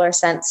vestibular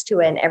sense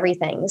to it and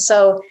everything.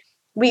 So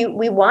we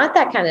want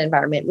that kind of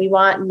environment. We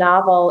want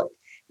novel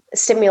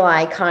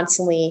stimuli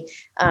constantly,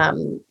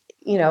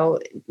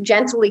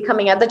 gently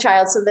coming at the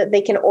child so that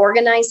they can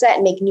organize that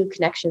and make new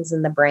connections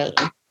in the brain.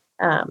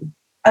 I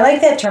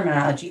like that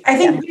terminology. I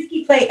think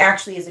risky play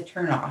actually is a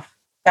turnoff.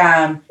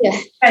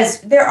 Because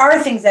there are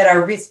things that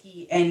are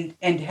risky and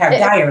have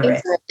dire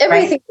risk.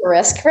 Everything's a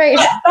risk, right?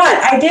 But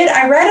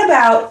I read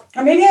about,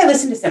 or maybe I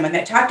listened to someone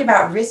that talked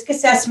about risk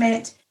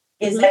assessment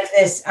is like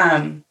this,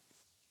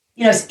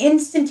 this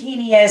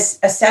instantaneous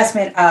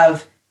assessment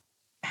of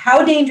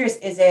how dangerous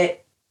is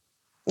it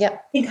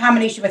in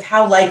combination with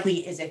how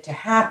likely is it to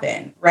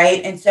happen,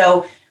 right? And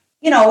so,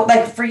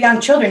 like for young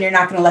children, you're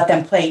not going to let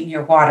them play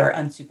near water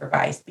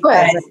unsupervised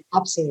because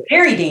absolutely it's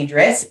very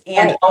dangerous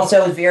and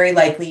also very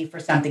likely for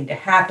something to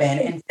happen.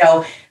 And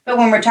so, but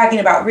when we're talking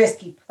about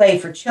risky play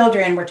for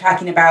children, we're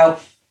talking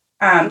about,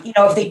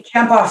 if they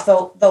jump off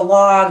the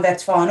log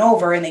that's fallen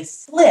over and they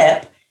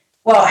slip,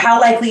 well,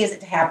 how likely is it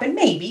to happen?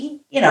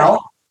 Maybe,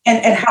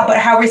 and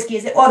how risky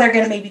is it? Well, they're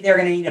going to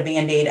need a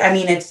Band-Aid. I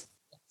mean,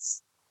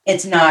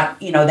 it's not,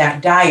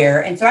 that dire.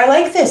 And so I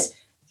like this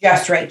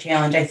just right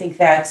challenge. I think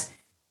that's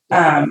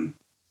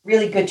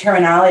really good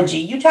terminology.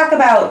 You talk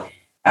about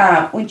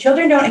when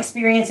children don't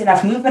experience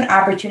enough movement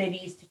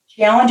opportunities to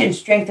challenge and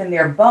strengthen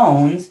their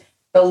bones,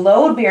 the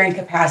load-bearing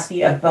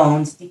capacity of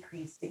bones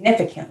decrease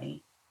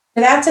significantly.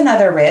 So that's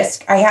another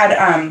risk. I had,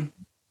 I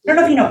don't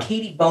know if you know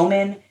Katie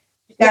Bowman.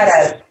 She's got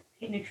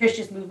a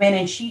nutritious movement,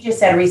 and she just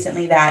said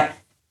recently that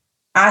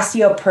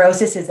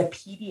osteoporosis is a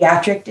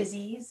pediatric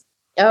disease.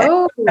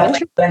 Oh,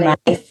 interesting.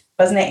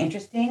 Wasn't that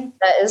interesting?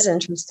 That is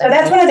interesting. So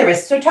that's one of the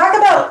risks. So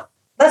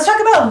let's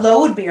talk about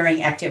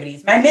load-bearing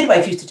activities. My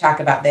midwife used to talk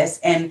about this,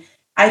 and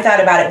I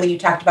thought about it when you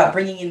talked about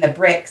bringing in the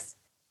bricks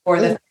for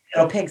the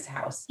little pig's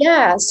house.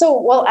 Yeah. So,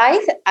 well,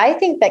 I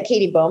think that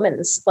Katie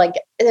Bowman's, like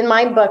in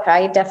my book,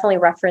 I definitely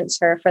reference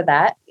her for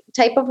that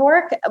type of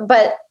work.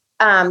 But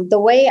the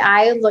way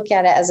I look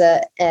at it as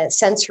a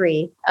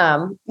sensory,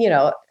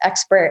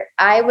 expert,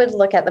 I would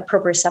look at the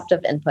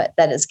proprioceptive input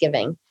that is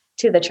giving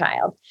to the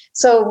child.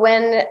 So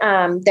when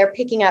they're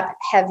picking up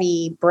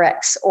heavy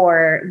bricks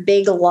or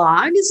big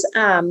logs,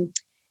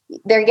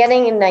 they're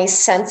getting nice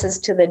senses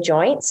to the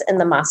joints and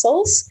the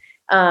muscles,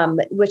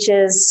 which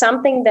is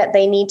something that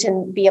they need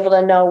to be able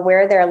to know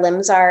where their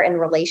limbs are in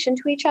relation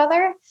to each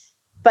other,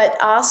 but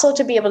also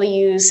to be able to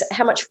use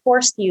how much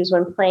force to use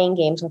when playing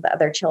games with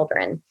other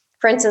children.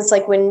 For instance,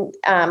 like when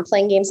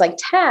playing games like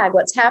tag,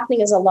 what's happening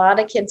is a lot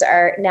of kids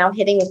are now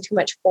hitting with too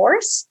much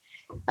force.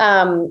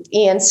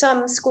 And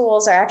some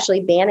schools are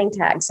actually banning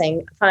tag,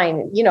 saying,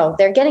 fine,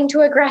 they're getting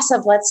too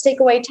aggressive. Let's take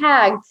away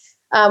tag,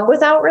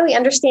 without really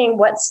understanding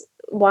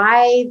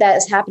why that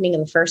is happening in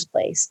the first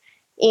place.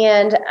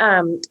 And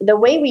the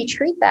way we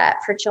treat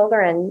that for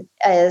children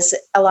is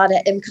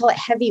we call it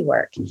heavy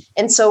work.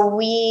 And so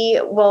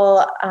we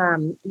will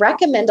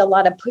recommend a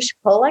lot of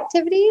push-pull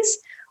activities,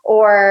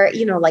 or,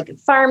 like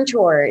farm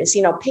chores,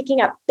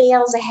 picking up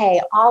bales of hay,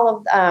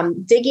 all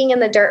of digging in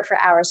the dirt for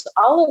hours.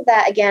 All of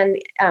that, again,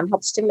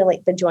 helps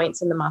stimulate the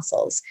joints and the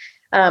muscles.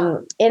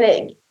 And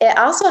it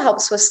also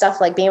helps with stuff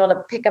like being able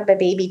to pick up a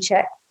baby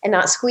chick and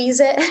not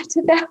squeeze it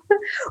to death,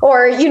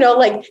 or,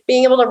 like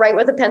being able to write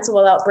with a pencil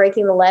without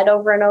breaking the lead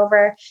over and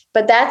over.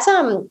 But that's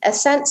a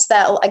sense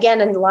that,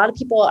 again, and a lot of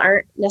people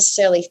aren't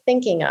necessarily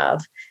thinking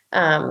of.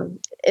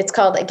 It's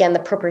called, again, the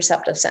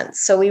proprioceptive sense.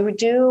 So we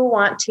do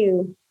want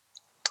to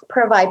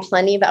provide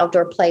plenty of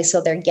outdoor play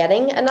so they're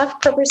getting enough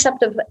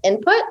proprioceptive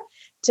input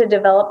to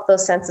develop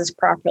those senses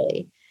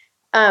properly.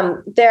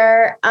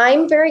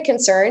 I'm very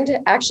concerned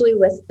actually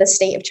with the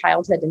state of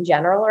childhood in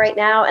general right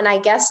now. And I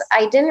guess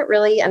I didn't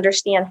really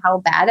understand how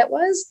bad it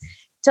was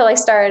till I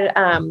started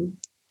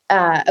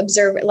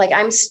observing. Like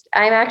I'm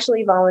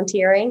actually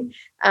volunteering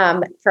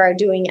for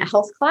doing a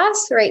health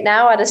class right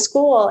now at a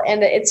school.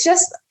 And it's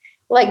just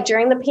like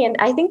during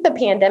I think the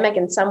pandemic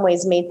in some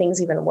ways made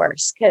things even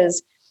worse,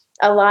 because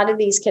a lot of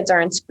these kids are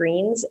on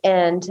screens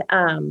and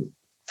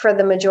for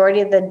the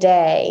majority of the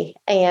day.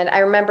 And I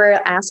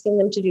remember asking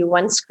them to do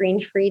one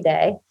screen-free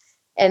day.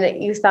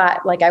 And you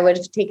thought like I would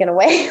have taken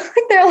away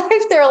their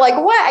life. They were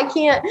like, what?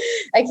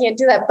 I can't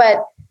do that.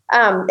 But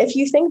if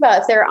you think about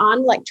it, if they're on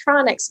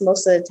electronics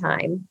most of the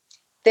time,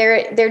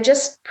 they're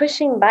just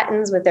pushing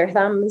buttons with their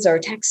thumbs or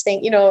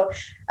texting,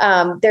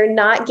 they're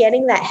not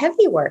getting that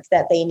heavy work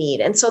that they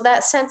need. And so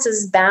that sense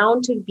is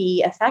bound to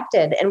be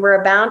affected. And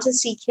we're bound to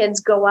see kids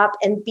go up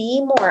and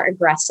be more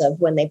aggressive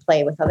when they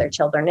play with other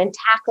children and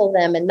tackle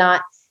them and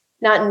not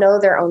know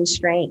their own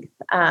strength,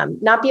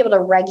 not be able to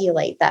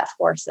regulate that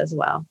force as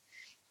well.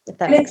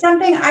 And it's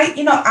something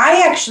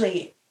I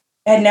actually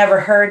had never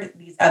heard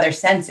these other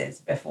senses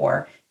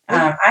before.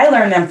 I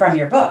learned them from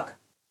your book.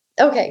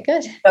 Okay,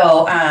 good.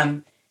 So,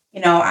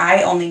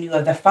 I only knew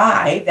of the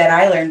 5 that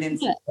I learned in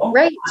school.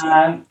 Right.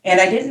 And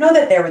I didn't know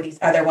that there were these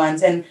other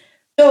ones. And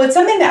so it's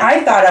something that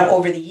I've thought of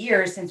over the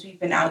years since we've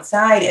been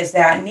outside, is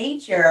that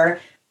nature,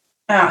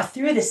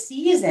 through the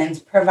seasons,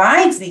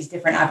 provides these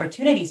different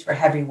opportunities for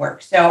heavy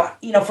work. So,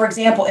 for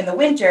example, in the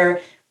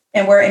winter,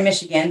 and we're in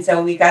Michigan,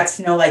 so we got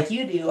snow like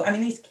you do. I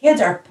mean, these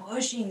kids are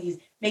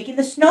making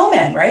the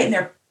snowmen, right? And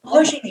they're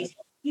pushing these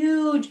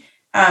huge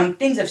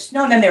things of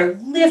snow, and then they're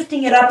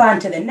lifting it up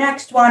onto the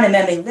next one, and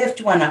then they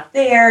lift one up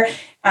there.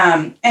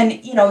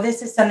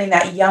 This is something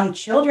that young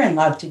children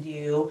love to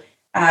do.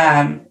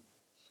 And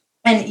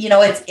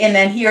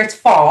then here it's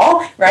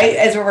fall, right,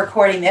 as we're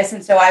recording this.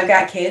 And so I've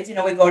got kids, we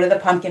go to the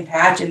pumpkin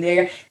patch, and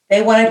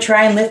they want to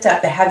try and lift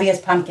up the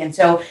heaviest pumpkin.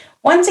 So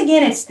once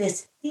again, it's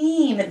this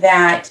theme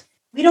that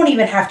we don't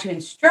even have to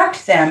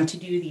instruct them to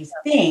do these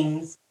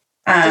things.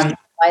 Just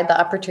provide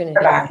the opportunity.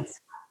 Provides.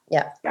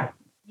 Yeah.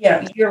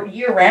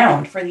 Year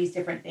round for these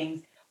different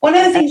things. One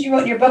of the things you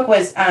wrote in your book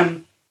was,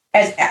 and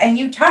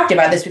you talked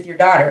about this with your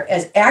daughter,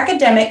 as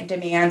academic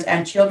demands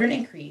on children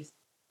increase,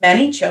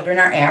 many children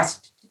are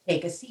asked to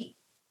take a seat.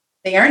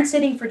 They aren't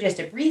sitting for just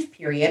a brief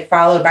period,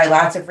 followed by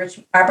lots of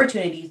rich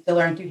opportunities to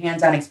learn through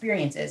hands-on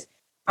experiences.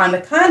 On the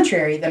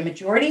contrary, the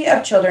majority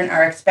of children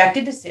are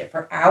expected to sit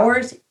for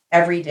hours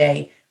every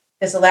day.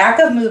 This lack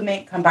of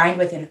movement, combined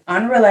with an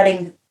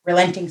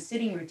unrelenting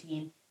sitting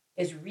routine,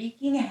 is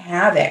wreaking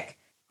havoc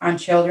on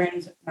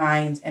children's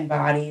minds and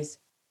bodies.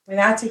 I mean,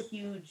 that's a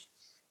huge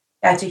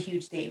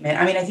statement.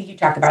 I mean, I think you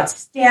talk about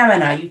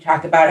stamina, you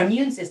talk about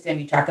immune system,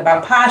 you talk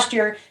about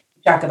posture,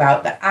 you talk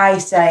about the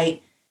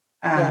eyesight.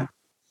 And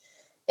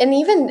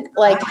even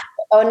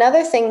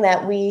another thing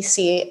that we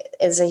see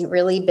is a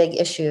really big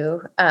issue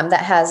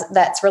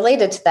that's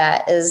related to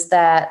that is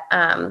that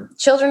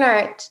children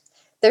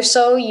they're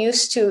so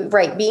used to,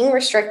 being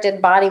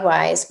restricted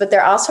body-wise, but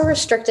they're also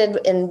restricted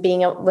in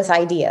being with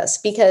ideas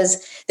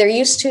because they're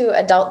used to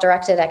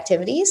adult-directed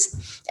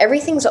activities.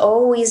 Everything's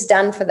always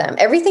done for them.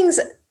 Everything's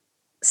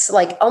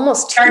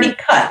almost already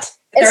cut.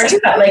 It's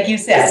already cut, like you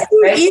said.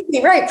 Right?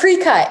 Easy, right?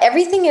 Pre-cut.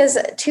 Everything is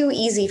too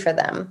easy for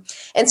them.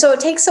 And so it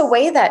takes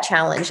away that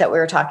challenge that we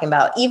were talking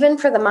about, even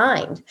for the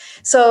mind.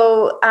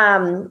 So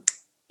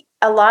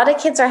a lot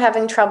of kids are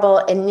having trouble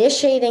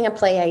initiating a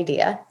play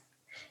idea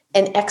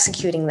and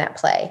executing that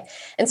play.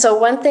 And so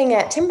one thing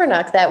at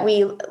Timbernook that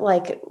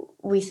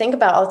we think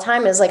about all the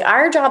time is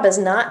our job is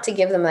not to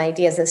give them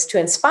ideas, it's to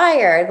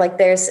inspire.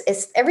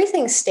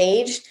 Everything's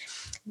staged,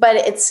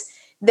 but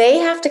they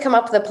have to come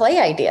up with a play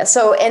idea.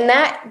 So, and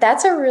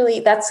that's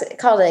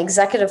called an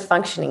executive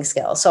functioning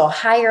skill. So a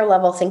higher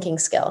level thinking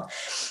skill.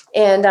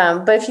 And,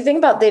 but if you think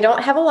about it, they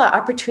don't have a lot of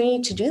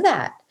opportunity to do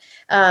that.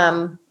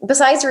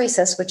 Besides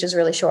recess, which is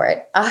really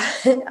short,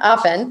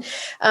 often,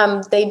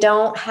 they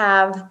don't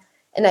have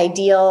an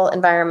ideal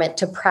environment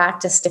to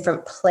practice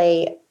different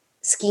play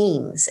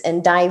schemes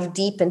and dive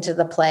deep into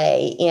the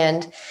play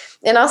and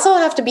also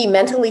have to be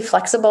mentally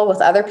flexible with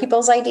other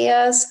people's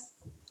ideas.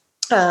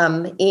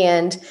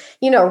 And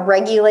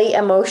regulate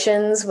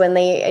emotions when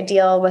they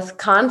deal with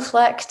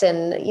conflict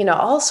and,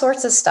 all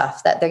sorts of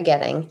stuff that they're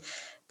getting.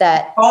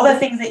 That all the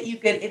things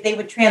that they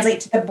would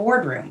translate to the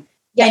boardroom.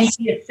 Yes.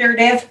 Can you be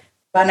assertive,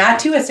 but not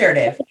too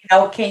assertive?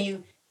 Can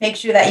you make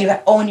sure that you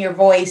own your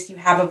voice, you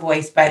have a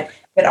voice, but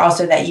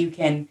also that you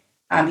can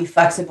be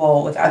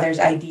flexible with others'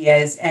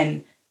 ideas.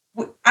 And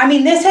I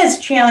mean, this has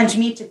challenged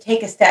me to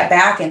take a step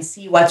back and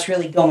see what's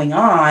really going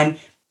on,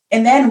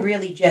 and then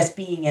really just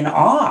being in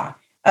awe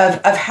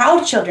of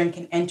how children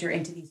can enter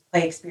into these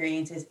play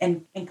experiences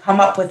and come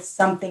up with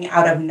something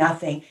out of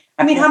nothing.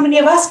 I mean, how many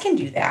of us can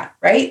do that,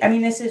 right? I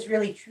mean, this is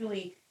really,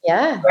 truly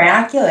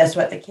miraculous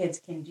what the kids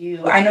can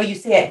do. I know you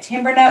say at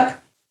Timbernook,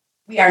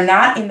 we are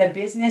not in the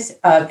business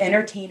of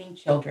entertaining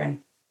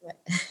children.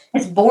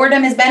 It's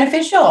boredom is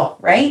beneficial,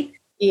 right?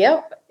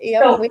 Yep.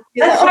 So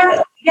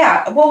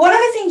well, one of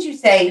the things you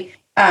say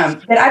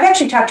that I've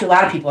actually talked to a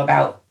lot of people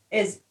about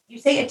is you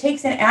say it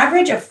takes an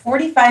average of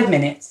 45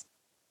 minutes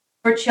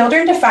for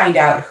children to find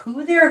out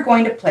who they're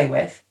going to play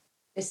with,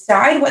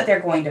 decide what they're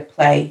going to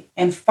play,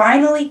 and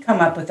finally come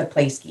up with a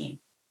play scheme.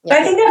 So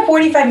I think that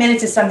 45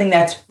 minutes is something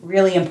that's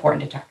really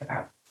important to talk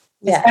about,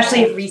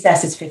 especially if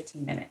recess is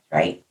 15 minutes,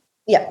 right?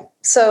 Yeah.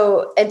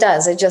 So it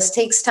does. It just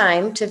takes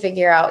time to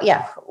figure out,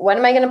 what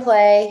am I going to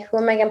play? Who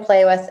am I going to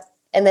play with?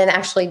 And then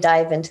actually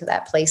dive into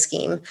that play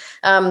scheme.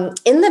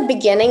 In the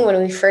beginning,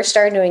 when we first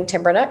started doing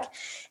Timbernook,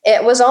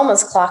 It was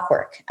almost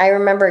clockwork. I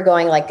remember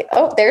going like,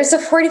 oh, there's a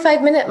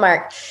 45-minute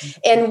mark.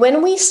 And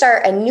when we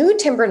start a new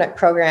Timbernook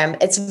program,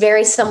 it's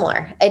very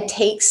similar.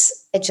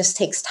 It just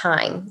takes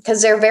time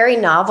because they're very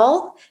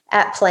novel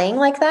at playing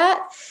like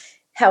that.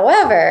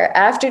 However,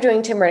 after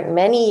doing Timbernook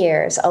many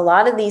years, a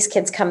lot of these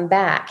kids come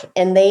back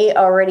and they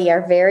already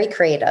are very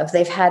creative.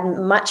 They've had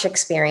much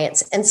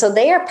experience. And so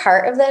they are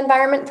part of the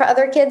environment for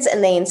other kids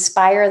and they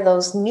inspire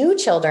those new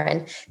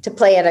children to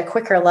play at a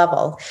quicker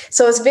level.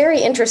 So it's very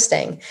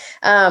interesting.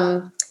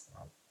 Our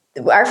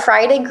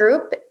Friday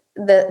group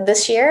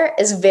this year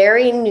is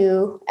very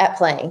new at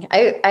playing.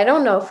 I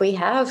don't know if we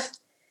have...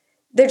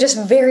 They're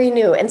just very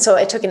new. And so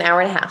it took an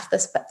hour and a half,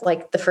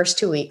 the first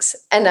 2 weeks.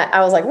 And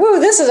I was like, whoa,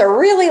 this is a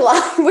really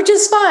long, which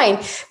is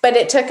fine. But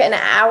it took an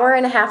hour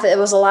and a half. It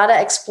was a lot of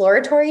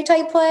exploratory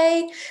type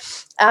play.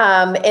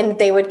 And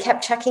they would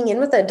kept checking in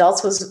with the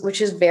adults,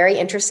 which is very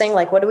interesting.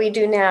 Like, what do we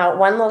do now?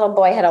 One little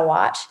boy had a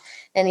watch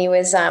and he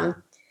was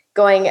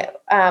going,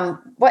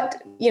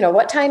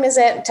 what time is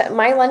it?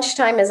 My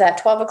lunchtime is at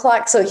 12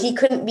 o'clock. So he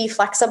couldn't be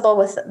flexible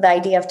with the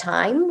idea of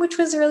time, which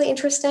was really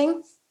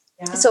interesting.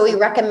 Yeah. So we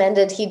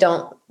recommended he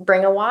don't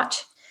bring a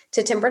watch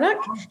to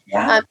Timbernook.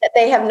 Yeah. That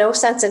they have no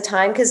sense of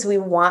time because we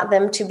want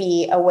them to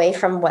be away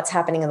from what's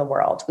happening in the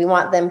world. We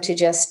want them to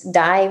just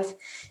dive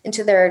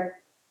into their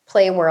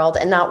play world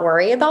and not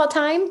worry about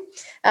time.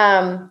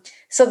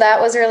 So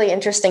that was really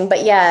interesting.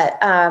 But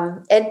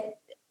yeah,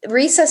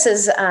 recess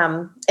is,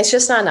 it's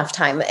just not enough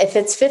time. If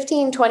it's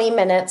 15, 20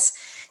 minutes,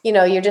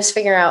 you're just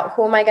figuring out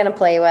who am I going to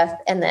play with?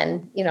 And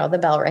then, the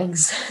bell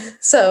rings.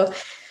 So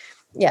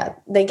yeah,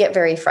 they get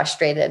very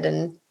frustrated.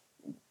 And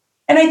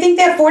I think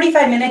that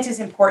 45 minutes is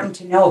important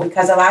to know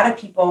because a lot of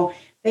people,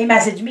 they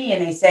message me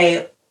and they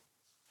say,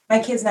 my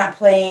kid's not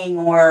playing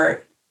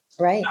or,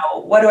 right.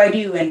 What do I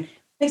do? And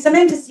like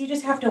sometimes you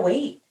just have to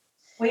wait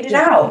it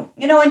out,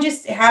 and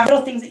just have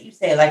little things that you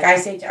say. Like I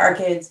say to our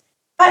kids,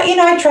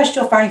 I trust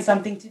you'll find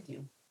something to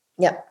do.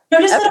 Yep.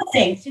 Just little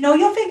things,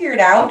 you'll figure it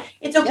out.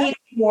 It's okay to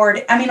be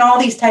bored. I mean, all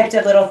these types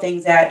of little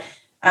things that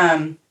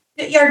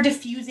are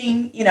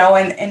diffusing,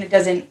 and it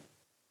doesn't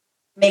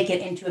make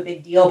it into a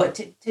big deal, but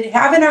to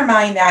have in our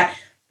mind that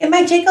it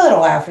might take a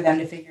little while for them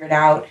to figure it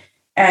out,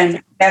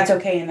 and that's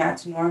okay and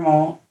that's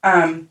normal.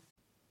 I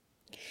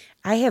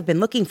have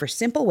been looking for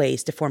simple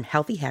ways to form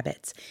healthy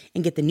habits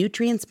and get the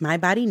nutrients my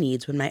body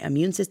needs when my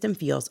immune system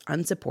feels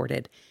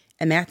unsupported,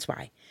 and that's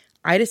why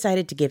I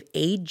decided to give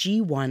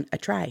AG1 a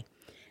try.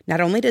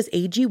 Not only does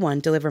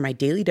AG1 deliver my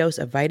daily dose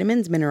of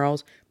vitamins,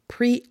 minerals,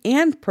 pre-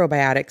 and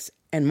probiotics,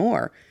 and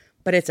more,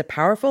 but it's a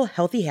powerful,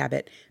 healthy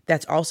habit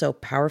that's also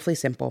powerfully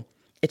simple.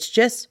 It's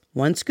just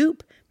one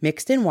scoop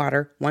mixed in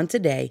water once a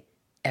day,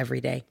 every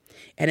day.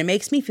 And it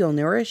makes me feel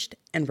nourished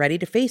and ready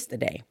to face the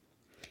day.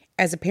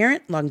 As a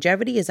parent,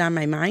 longevity is on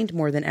my mind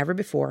more than ever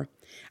before.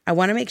 I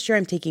want to make sure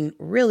I'm taking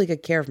really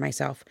good care of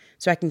myself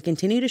so I can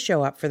continue to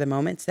show up for the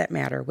moments that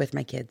matter with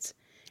my kids.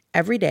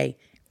 Every day,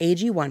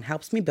 AG1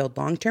 helps me build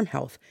long-term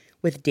health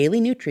with daily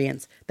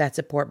nutrients that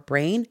support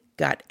brain,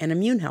 gut, and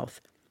immune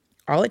health.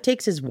 All it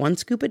takes is one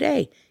scoop a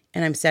day,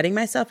 and I'm setting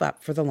myself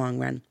up for the long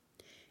run.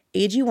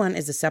 AG1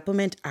 is a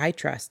supplement I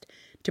trust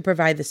to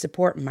provide the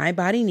support my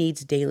body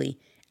needs daily,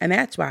 and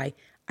that's why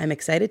I'm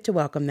excited to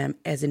welcome them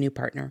as a new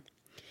partner.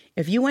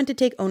 If you want to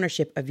take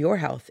ownership of your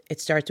health, it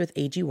starts with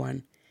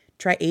AG1.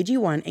 Try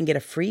AG1 and get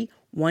a free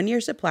 1-year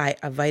supply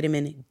of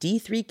vitamin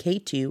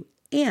D3K2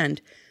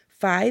 and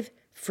 5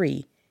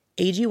 free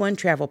AG1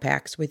 travel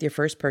packs with your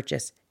first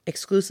purchase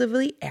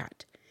exclusively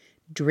at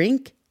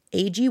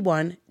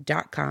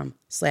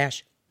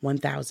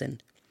drinkag1.com/1000.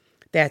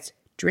 That's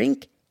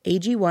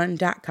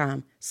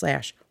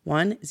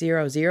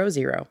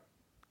drinkag1.com/1000.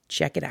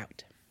 Check it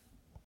out.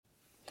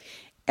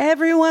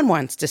 Everyone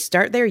wants to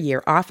start their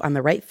year off on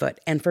the right foot,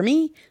 and for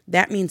me,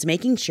 that means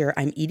making sure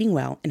I'm eating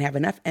well and have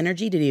enough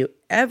energy to do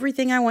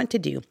everything I want to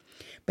do.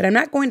 But I'm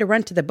not going to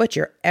run to the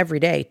butcher every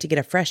day to get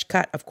a fresh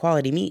cut of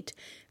quality meat.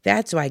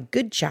 That's why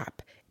Good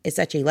Chop is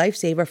such a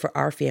lifesaver for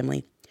our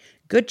family.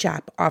 Good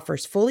Chop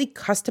offers fully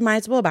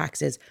customizable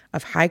boxes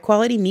of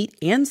high-quality meat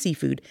and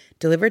seafood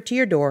delivered to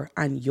your door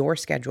on your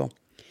schedule.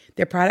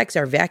 Their products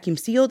are vacuum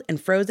sealed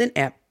and frozen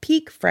at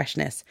peak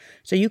freshness,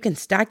 so you can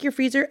stock your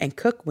freezer and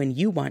cook when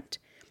you want.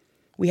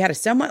 We had a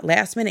somewhat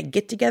last-minute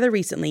get-together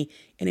recently,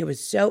 and it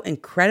was so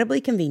incredibly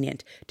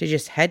convenient to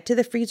just head to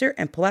the freezer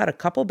and pull out a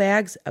couple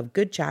bags of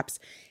Good Chop's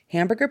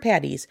hamburger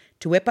patties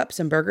to whip up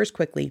some burgers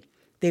quickly.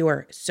 They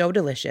were so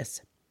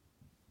delicious.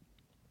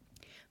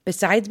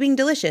 Besides being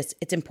delicious,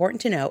 it's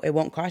important to know it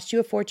won't cost you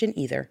a fortune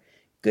either.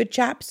 Good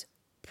Chop's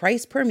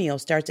price per meal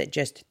starts at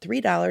just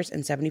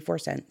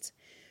 $3.74.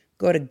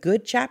 Go to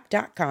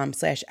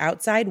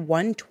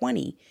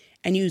goodchop.com/outside120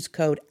 and use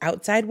code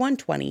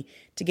outside120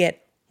 to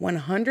get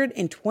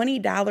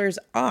 $120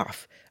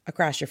 off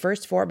across your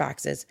first 4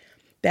 boxes.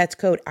 That's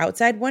code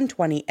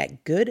outside120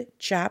 at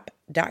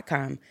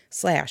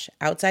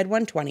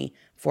goodchop.com/outside120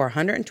 for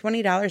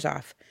 $120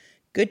 off.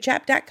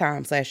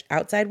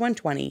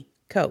 goodchop.com/outside120,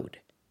 code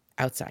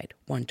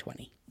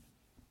outside120.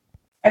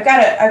 I've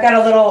got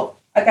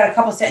a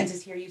couple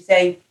sentences here. You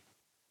say,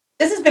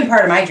 this has been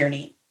part of my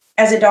journey.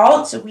 As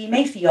adults, we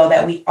may feel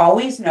that we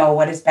always know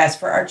what is best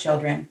for our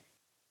children.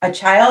 A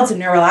child's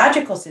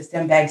neurological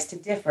system begs to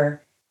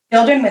differ.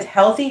 Children with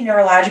healthy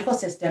neurological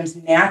systems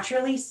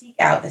naturally seek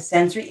out the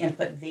sensory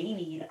input they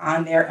need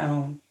on their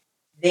own.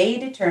 They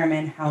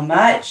determine how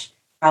much,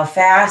 how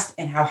fast,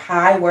 and how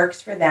high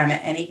works for them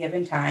at any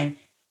given time.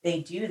 They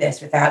do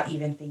this without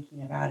even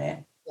thinking about it.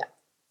 Yeah,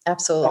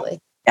 absolutely.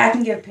 That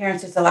can give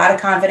parents just a lot of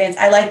confidence.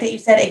 I like that you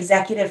said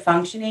executive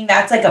functioning.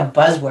 That's like a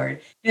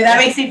buzzword. That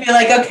makes me feel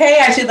like, okay,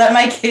 I should let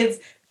my kids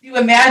do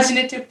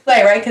imaginative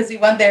play, right? Because we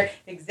want their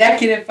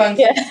executive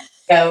function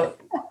to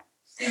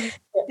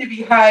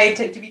be high,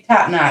 to be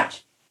top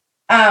notch.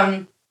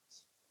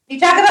 You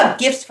talk about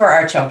gifts for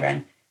our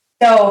children.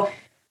 So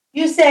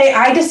you say,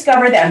 I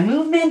discovered that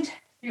movement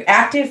through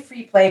active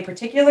free play,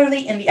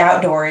 particularly in the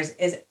outdoors,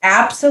 is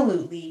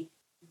absolutely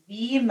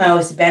the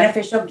most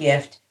beneficial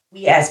gift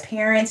we as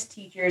parents,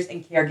 teachers,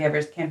 and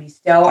caregivers can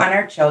bestow on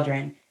our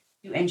children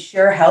to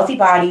ensure healthy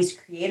bodies,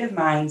 creative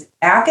minds,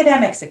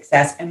 academic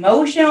success,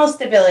 emotional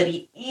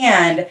stability,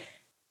 and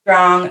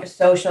strong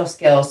social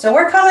skills. So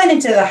we're coming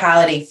into the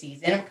holiday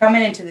season. We're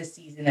coming into the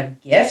season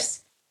of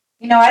gifts.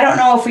 I don't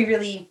know if we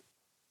really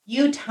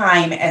view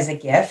time as a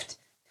gift,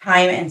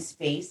 time and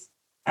space.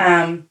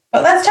 But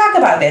let's talk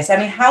about this. I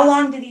mean, how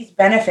long do these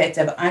benefits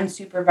of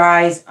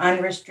unsupervised,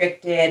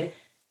 unrestricted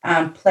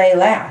play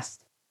last?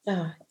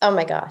 Oh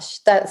my gosh.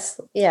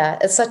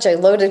 It's such a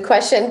loaded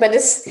question, but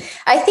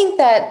I think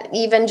that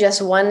even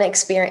just one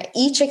experience,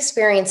 each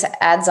experience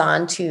adds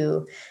on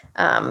to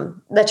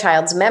the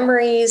child's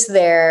memories,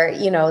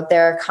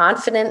 their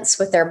confidence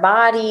with their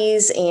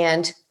bodies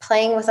and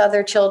playing with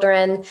other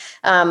children.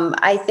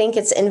 I think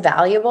it's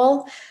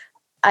invaluable.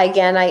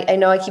 Again, I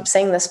know I keep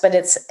saying this, but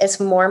it's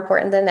more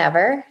important than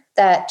ever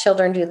that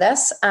children do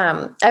this.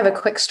 I have a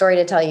quick story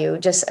to tell you.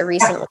 Just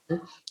recently,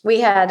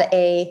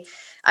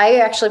 I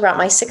actually brought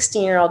my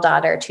 16-year-old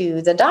daughter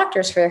to the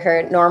doctors for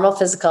her normal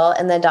physical,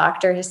 and the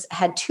doctors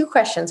had 2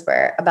 questions for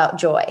her about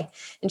joy.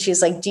 And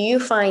she's like, do you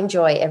find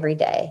joy every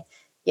day?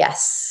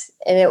 Yes.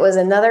 And it was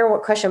another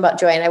question about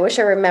joy, and I wish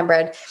I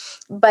remembered.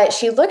 But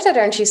she looked at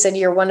her and she said,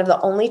 you're one of the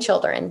only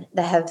children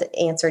that have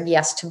answered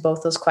yes to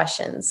both those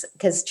questions,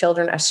 because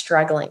children are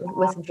struggling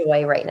with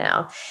joy right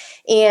now.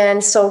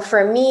 And so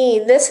for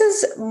me, this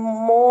has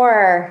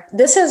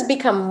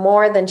become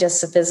more than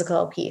just a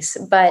physical piece,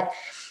 but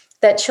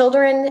that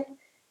children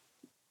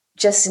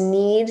just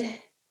need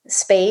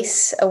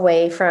space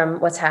away from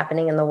what's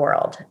happening in the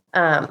world.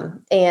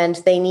 And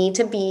they need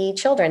to be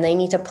children. They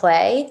need to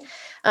play.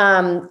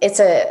 It's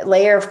a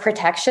layer of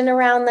protection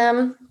around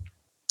them,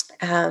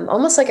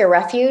 almost like a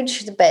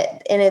refuge,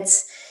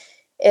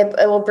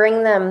 it will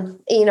bring them,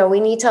 we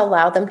need to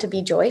allow them to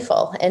be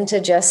joyful and to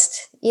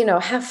just,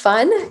 have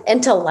fun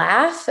and to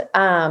laugh,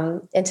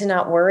 and to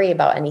not worry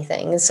about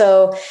anything.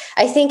 So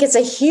I think it's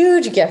a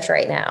huge gift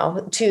right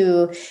now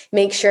to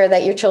make sure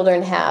that your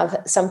children have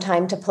some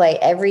time to play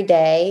every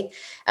day.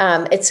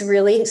 It's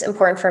really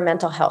important for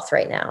mental health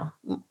right now.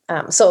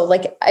 So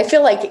I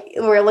feel like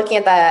we're looking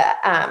at the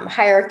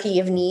hierarchy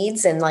of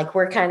needs, and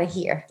we're kind of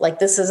here,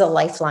 this is a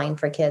lifeline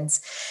for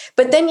kids,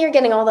 but then you're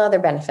getting all the other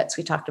benefits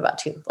we talked about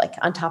too,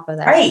 on top of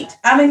that. Right.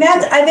 I mean,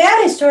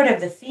 that is sort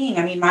of the thing.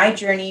 I mean, my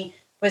journey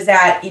was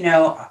that,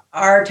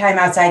 our time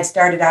outside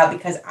started out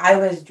because I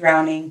was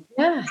drowning.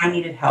 Yeah. I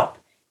needed help,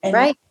 and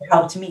right. It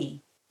helped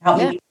me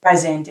be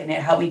present, and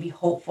it helped me be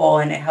hopeful,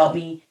 and it helped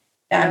me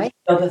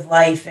deal with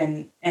life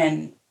and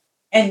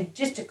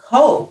just to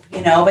cope,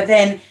 but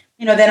then,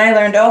 then I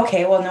learned,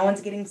 okay, well, no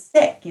one's getting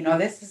sick,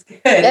 this is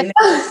good. And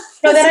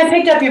then I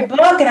picked up your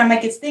book, and I'm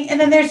like, and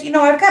then there's,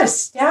 I've got a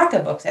stack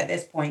of books at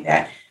this point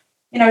that,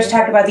 just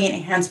talk about the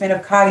enhancement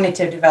of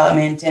cognitive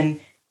development, and,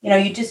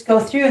 you just go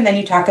through, and then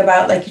you talk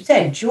about, like you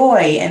said,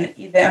 joy and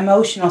the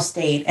emotional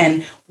state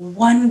and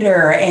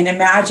wonder and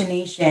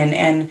imagination.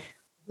 And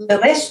the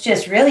list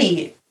just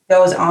really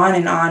goes on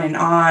and on and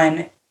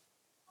on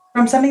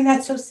from something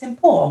that's so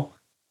simple.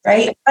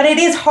 Right. But it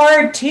is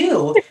hard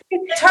too.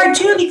 It's hard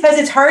too, because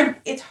it's hard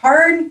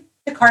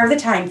to carve the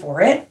time for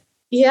it.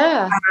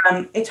 Yeah.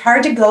 It's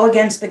hard to go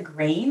against the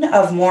grain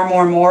of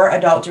more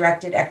adult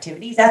directed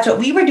activities. That's what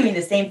we were doing,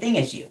 the same thing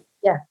as you.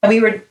 Yeah. We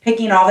were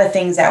picking all the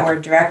things that were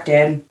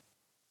directed,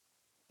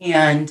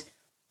 and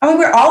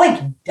we're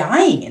all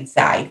dying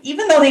inside,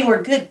 even though they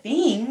were good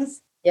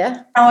things.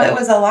 Yeah. It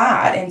was a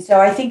lot. And so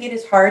I think it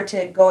is hard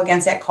to go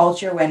against that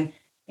culture when,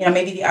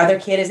 maybe the other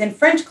kid is in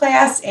French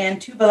class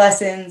and tuba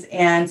lessons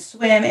and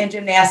swim and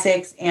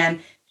gymnastics and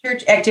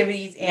church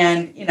activities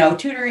and,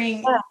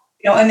 tutoring,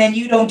 and then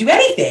you don't do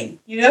anything,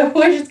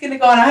 we're just going to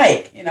go on a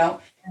hike,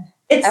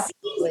 It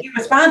seems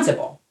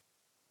irresponsible.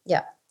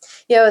 Yeah.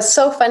 It's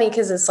so funny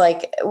because it's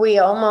we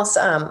almost,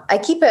 I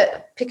keep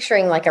it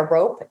picturing a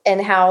rope,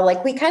 and how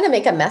we kind of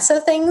make a mess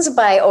of things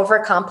by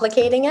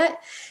overcomplicating it.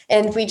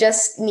 And we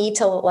just need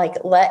to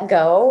let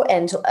go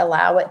and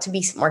allow it to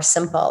be more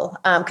simple.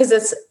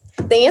 Because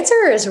the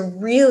answer is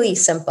really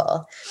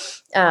simple.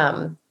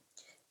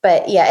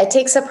 But yeah, it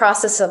takes a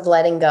process of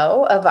letting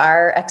go of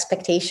our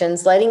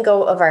expectations, letting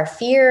go of our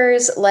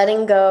fears,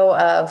 letting go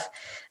of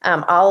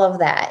all of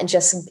that, and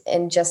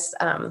just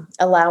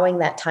allowing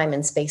that time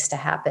and space to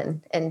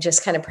happen, and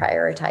just kind of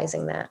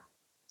prioritizing that.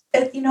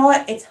 You know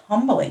what? It's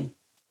humbling.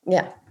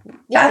 Yeah.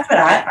 That's what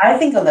I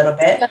think a little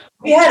bit.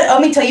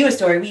 Let me tell you a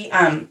story. We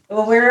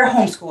were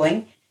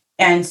homeschooling,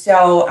 and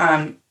so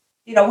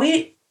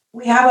we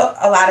have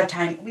a lot of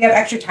time. We have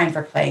extra time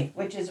for play,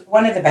 which is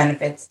one of the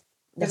benefits.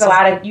 You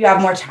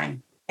have more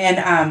time.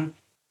 And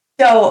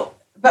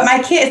but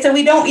my kids, so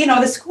we don't,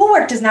 the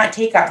schoolwork does not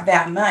take up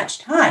that much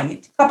time.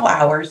 It's a couple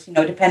hours,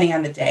 depending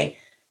on the day.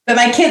 But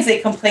my kids, they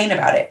complain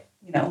about it.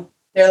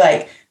 They're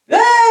like,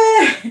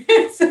 ah!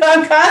 So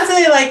I'm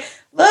constantly like,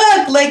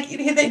 look, like,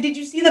 did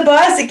you see the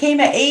bus? It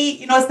came at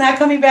 8. It's not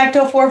coming back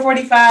till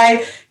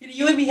 4:45.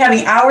 You would be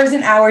having hours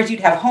and hours. You'd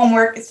have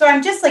homework. So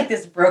I'm just like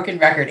this broken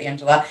record,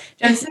 Angela.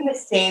 Just saying the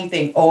same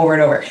thing over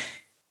and over.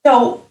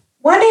 So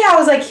one day I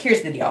was like,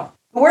 here's the deal.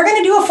 We're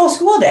going to do a full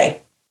school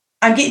day.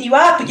 I'm getting you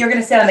up. You're going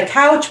to sit on the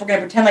couch. We're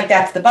going to pretend like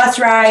that's the bus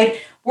ride.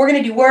 We're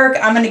going to do work.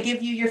 I'm going to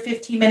give you your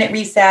 15-minute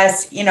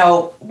recess.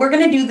 We're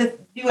going to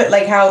do it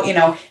like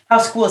how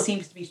school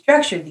seems to be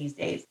structured these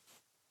days.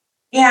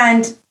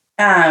 And,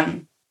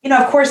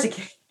 of course, the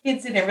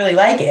kids didn't really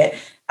like it.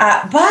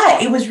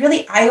 But it was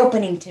really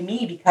eye-opening to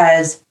me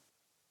because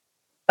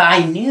by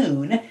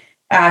noon,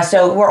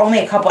 so we're only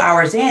a couple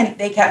hours in,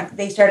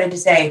 they started to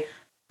say,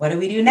 what do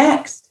we do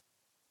next?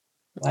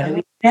 What do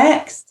we do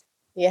next?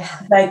 Yeah.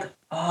 Like,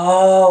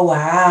 oh,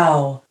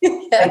 wow.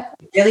 Like,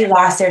 really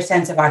lost their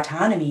sense of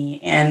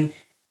autonomy. And,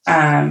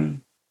 so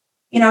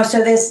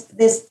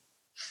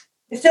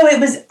it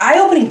was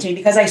eye-opening to me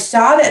because I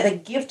saw that the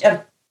gift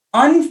of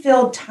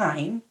unfilled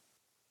time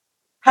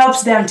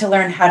helps them to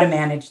learn how to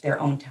manage their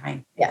own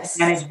time,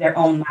 manage their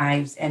own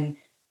lives, and,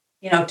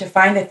 to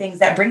find the things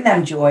that bring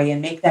them joy and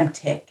make them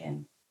tick.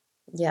 And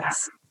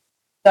yes.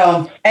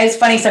 So it's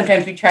funny,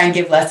 sometimes we try and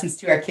give lessons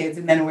to our kids,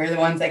 and then we're the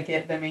ones that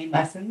get the main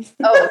lessons.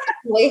 Oh,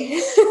 really?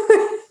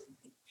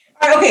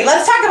 All right, okay,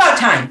 let's talk about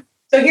time.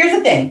 So here's the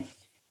thing.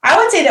 I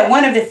would say that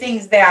one of the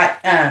things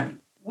that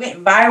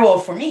went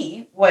viral for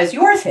me was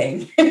your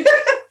thing.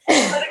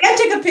 I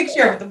took a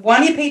picture of the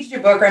one page of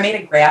your book, or I made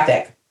a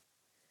graphic.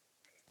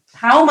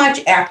 How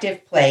much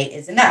active play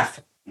is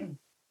enough?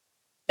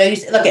 So you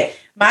look at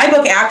my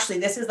book. Actually,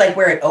 this is like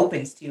where it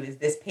opens to, is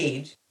this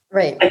page.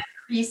 Right. I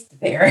creased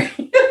there.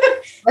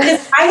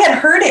 Because I had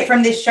heard it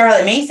from this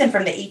Charlotte Mason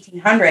from the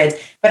 1800s,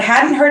 but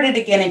hadn't heard it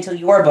again until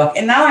your book.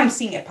 And now I'm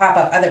seeing it pop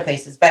up other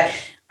places. But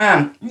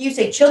you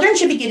say children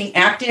should be getting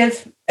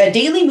active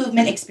daily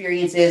movement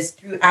experiences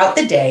throughout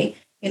the day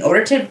in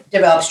order to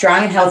develop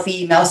strong and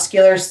healthy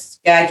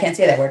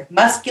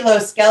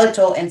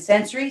musculoskeletal and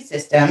sensory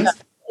systems.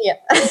 Yeah.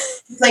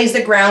 Lays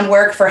the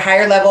groundwork for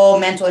higher level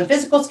mental and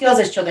physical skills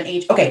as children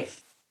age. Okay,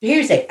 so here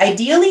you say,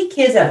 ideally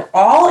kids of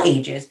all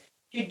ages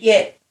should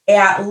get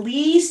at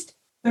least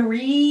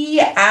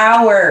 3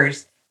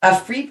 hours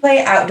of free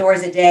play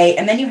outdoors a day.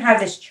 And then you have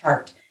this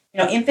chart.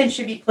 Infants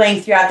should be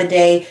playing throughout the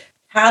day.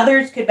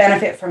 Toddlers could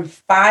benefit from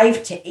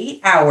 5 to 8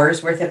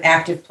 hours worth of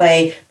active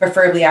play,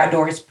 preferably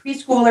outdoors.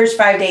 Preschoolers,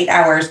 5 to 8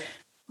 hours.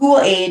 School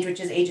age, which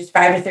is ages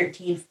 5 to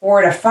 13,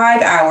 4 to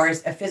 5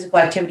 hours of physical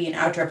activity and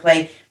outdoor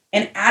play.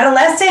 And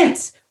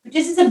adolescents, which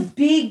is a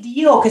big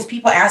deal because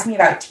people ask me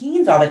about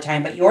teens all the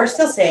time, but you're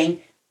still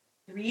saying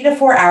 3 to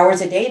 4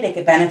 hours a day they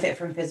could benefit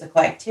from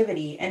physical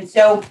activity. And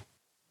so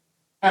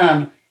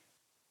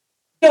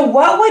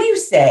what would you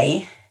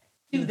say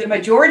to the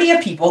majority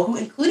of people who,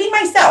 including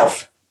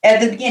myself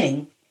at the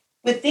beginning,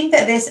 would think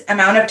that this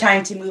amount of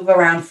time to move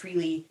around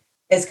freely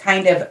is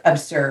kind of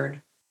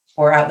absurd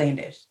or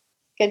outlandish?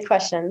 Good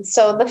question.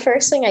 So the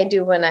first thing I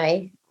do when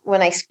I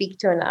speak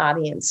to an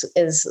audience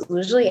is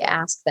usually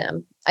ask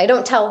them. I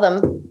don't tell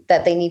them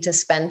that they need to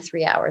spend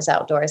 3 hours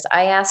outdoors.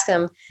 I ask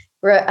them,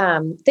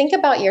 think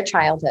about your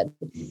childhood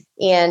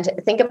and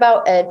think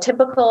about a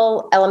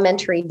typical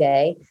elementary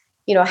day.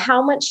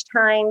 How much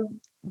time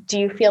do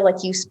you feel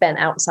like you spent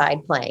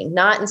outside playing,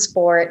 not in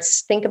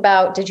sports? Think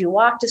about, did you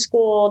walk to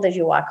school? Did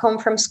you walk home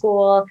from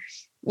school?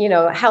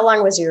 How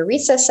long was your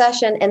recess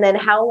session? And then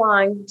how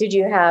long did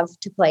you have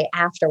to play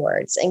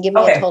afterwards? And give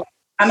me a total.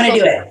 I'm going to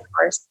do it.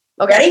 Hours.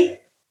 Okay. Ready?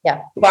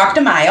 Yeah. We walked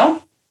a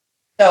mile.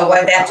 So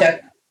that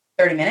took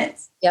 30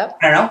 minutes. Yep.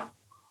 I don't know.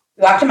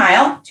 We walked a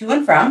mile to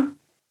and from.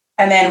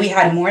 And then we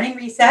had morning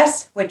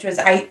recess, which was,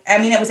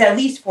 it was at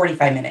least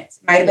 45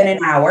 minutes. Might have been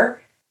an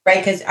hour,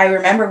 right? Because I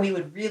remember we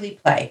would really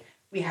play.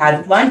 We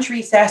had lunch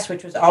recess,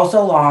 which was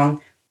also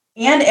long,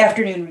 and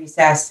afternoon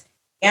recess,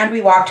 and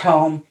we walked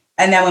home.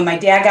 And then when my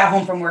dad got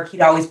home from work,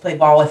 he'd always play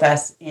ball with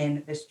us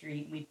in the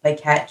street. We'd play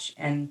catch.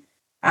 And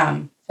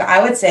so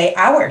I would say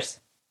hours.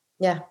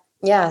 Yeah.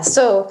 Yeah.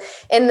 So,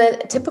 and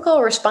the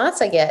typical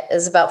response I get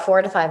is about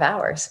 4 to 5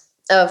 hours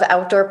of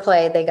outdoor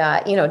play. They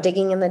got,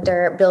 digging in the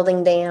dirt,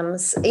 building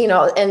dams,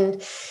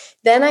 and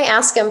Then I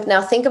ask them,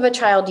 now think of a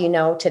child you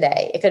know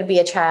today. It could be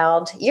a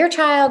child, your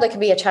child, it could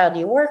be a child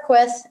you work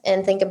with,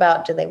 and think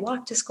about, do they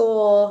walk to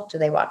school? Do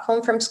they walk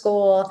home from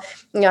school?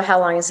 How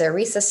long is their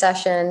recess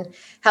session?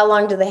 How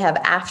long do they have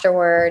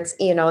afterwards?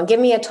 And give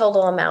me a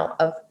total amount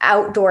of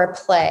outdoor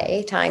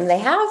play time they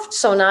have.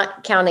 So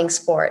not counting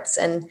sports.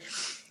 And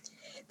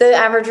the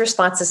average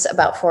response is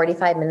about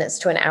 45 minutes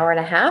to an hour and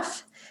a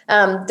half.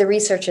 The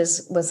research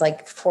is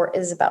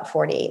about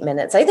 48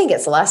 minutes. I think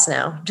it's less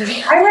now.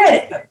 I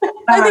read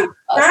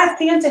Scott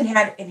Stanton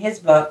had in his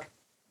book,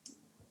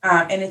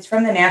 and it's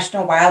from the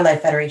National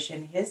Wildlife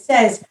Federation. His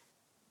says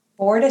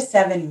 4 to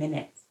 7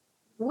 minutes.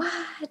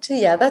 What?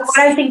 Yeah, that's what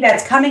I think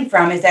that's coming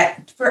from, is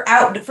that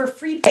for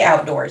free play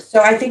outdoors.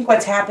 So I think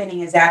what's happening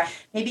is that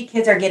maybe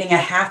kids are getting a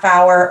half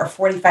hour or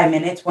 45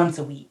 minutes once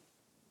a week,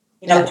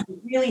 to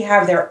really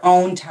have their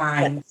own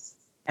time. Yes.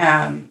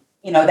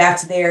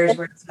 That's theirs,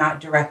 where it's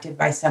not directed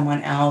by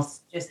someone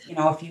else, just,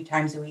 a few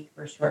times a week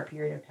for a short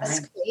period of time.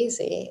 That's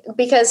crazy.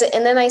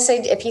 And then I say,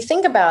 if you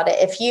think about it,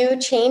 if you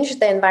change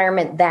the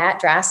environment that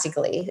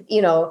drastically,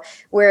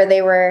 where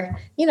they were,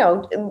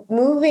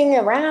 moving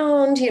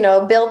around,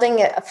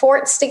 building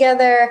forts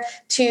together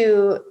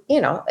to,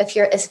 if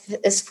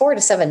it's 4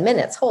 to 7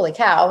 minutes, holy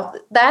cow,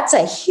 that's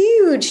a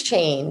huge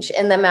change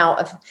in the amount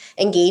of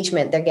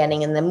engagement they're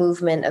getting in the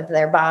movement of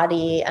their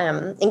body,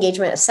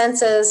 engagement of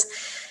senses.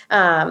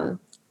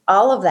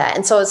 All of that.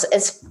 And so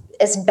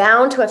it's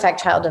bound to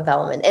affect child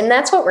development. And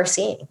that's what we're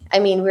seeing. I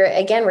mean,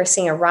 we're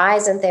seeing a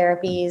rise in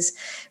therapies.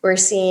 We're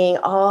seeing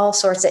all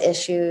sorts of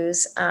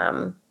issues.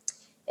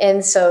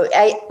 And so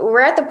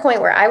we're at the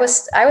point where I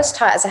was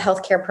taught as a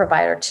healthcare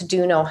provider to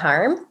do no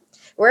harm.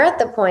 We're at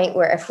the point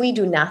where if we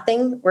do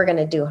nothing, we're going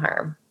to do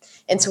harm.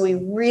 And so we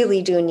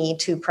really do need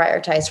to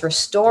prioritize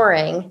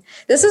restoring.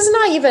 This is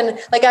not even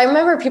like, I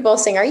remember people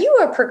saying, are you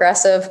a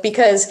progressive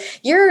because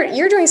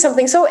you're doing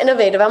something so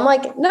innovative? I'm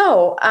like,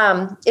 no,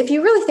 if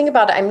you really think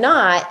about it, I'm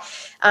not.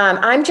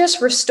 I'm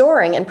just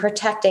restoring and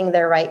protecting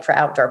their right for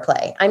outdoor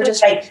play. I'm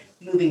just like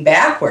moving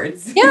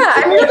backwards. Yeah,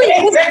 I'm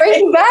really just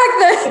bringing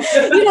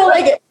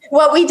back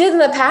what we did in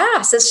the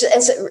past.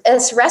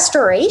 It's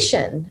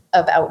restoration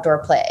of outdoor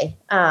play,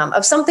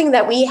 of something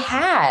that we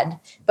had,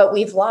 but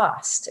we've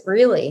lost,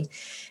 really.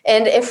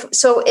 And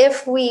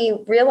if we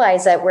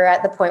realize that we're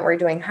at the point where we're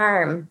doing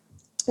harm,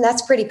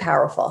 that's pretty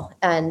powerful.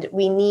 And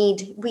we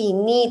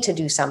need to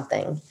do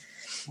something.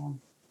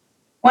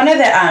 One of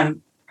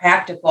the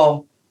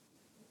practical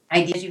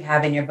ideas you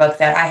have in your book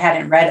that I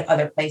hadn't read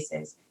other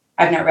places,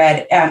 I've not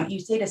read, you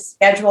say to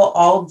schedule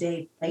all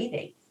day play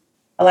dates.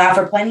 Allow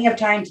for plenty of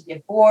time to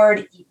get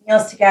bored, eat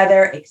meals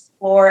together,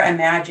 explore,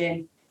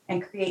 imagine,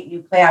 and create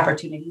new play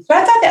opportunities. So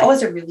I thought that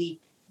was a really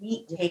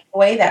neat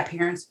takeaway that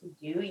parents could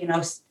do,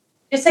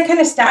 just to kind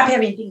of stop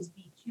having things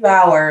be 2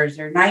 hours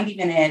or 90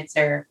 minutes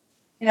or,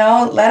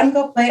 let them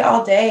go play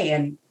all day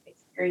and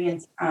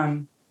experience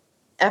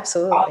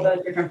absolutely all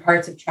those different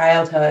parts of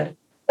childhood.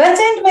 Let's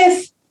end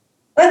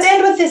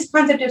with this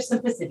concept of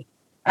simplicity,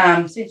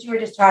 since you were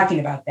just talking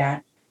about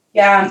that.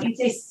 You'd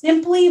say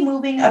simply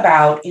moving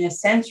about in a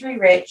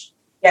sensory-rich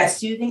yet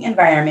soothing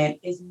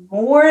environment is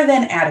more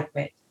than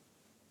adequate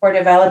for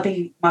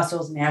developing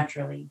muscles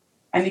naturally.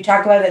 And you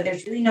talk about that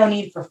there's really no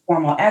need for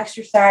formal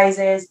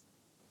exercises,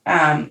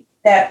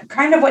 that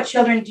kind of what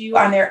children do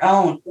on their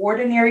own.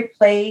 Ordinary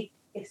play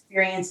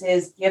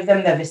experiences give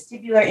them the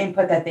vestibular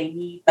input that they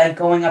need, like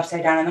going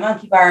upside down on the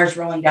monkey bars,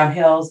 rolling down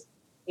hills,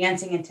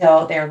 dancing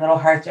until their little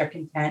hearts are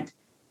content.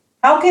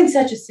 How can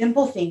such a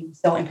simple thing be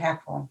so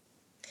impactful?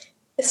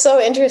 It's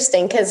so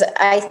interesting because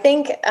I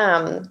think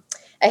I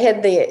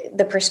had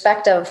the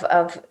perspective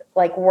of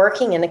like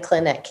working in a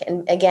clinic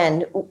and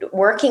again,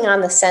 working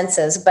on the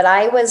senses, but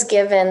I was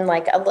given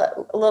like a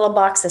little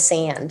box of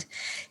sand.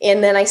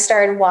 And then I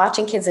started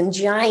watching kids in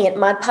giant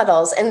mud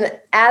puddles. And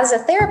as a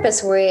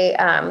therapist, we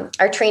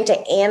are trained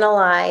to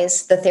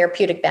analyze the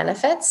therapeutic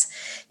benefits.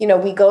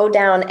 We go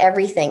down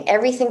everything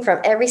from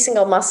every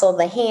single muscle of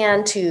the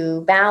hand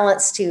to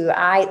balance to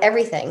eye,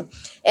 everything.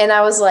 And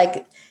I was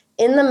like,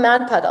 in the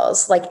mud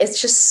puddles, like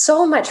it's just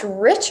so much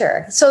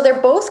richer. So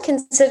they're both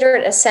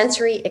considered a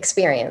sensory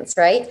experience,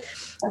 right?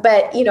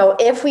 But,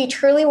 if we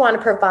truly want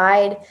to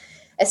provide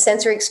a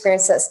sensory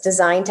experience that's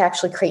designed to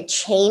actually create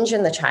change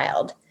in the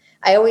child,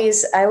 I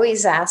always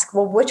ask,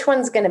 well, which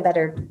one's going to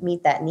better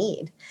meet that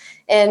need?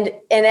 And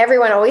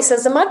everyone always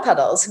says the mud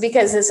puddles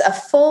because it's a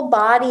full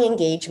body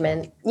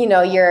engagement.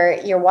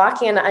 You're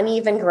walking on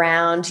uneven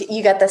ground.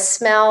 You got the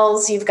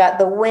smells, you've got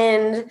the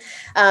wind,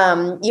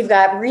 you've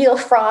got real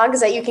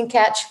frogs that you can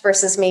catch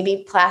versus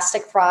maybe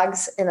plastic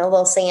frogs in a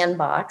little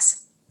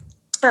sandbox.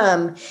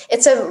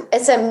 It's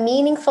a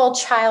meaningful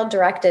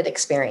child-directed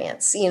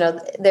experience.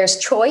 There's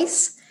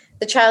choice.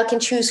 The child can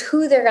choose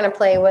who they're going to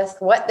play with,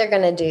 what they're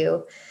going to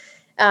do.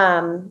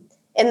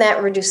 And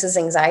that reduces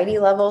anxiety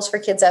levels for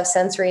kids that have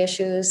sensory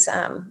issues.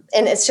 And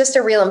it's just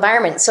a real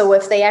environment. So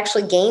if they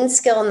actually gain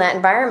skill in that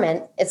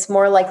environment, it's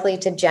more likely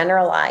to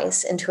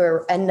generalize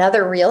into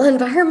another real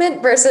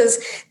environment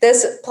versus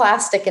this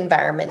plastic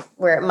environment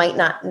where it might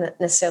not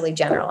necessarily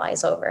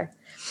generalize over.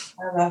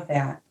 I love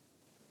that.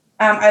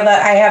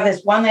 I have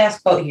this one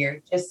last quote here.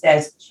 It just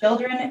says,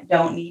 children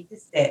don't need to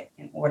sit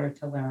in order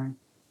to learn.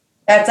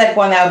 That's like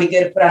one that would be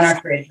good to put on our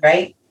fridge,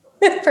 right?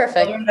 Perfect.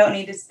 Children don't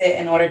need to sit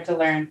in order to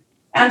learn.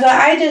 And so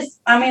I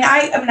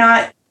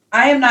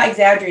am not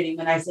exaggerating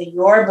when I say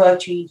your book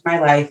changed my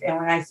life. And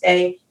when I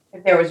say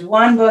if there was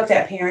one book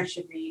that parents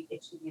should read,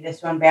 it should be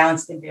this one,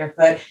 Balanced and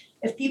Barefoot.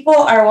 If people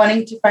are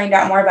wanting to find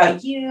out more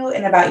about you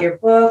and about your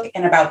book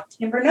and about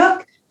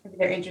Timbernook, if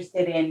they're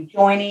interested in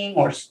joining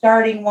or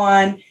starting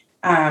one,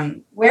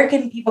 where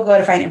can people go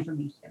to find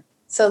information?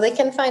 So they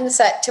can find us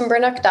at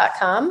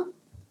timbernook.com,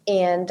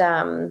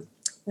 and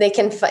they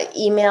can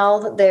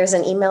email. There's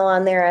an email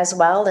on there as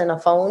well, and a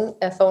phone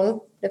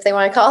if they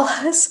want to call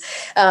us.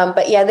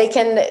 But yeah, they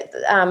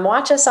can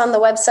watch us on the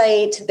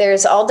website.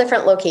 There's all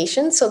different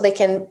locations, so they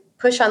can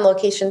push on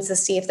locations to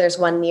see if there's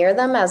one near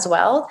them as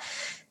well.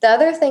 The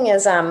other thing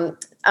is on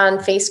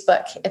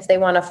Facebook, if they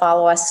want to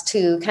follow us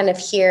to kind of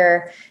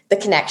hear the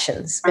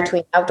connections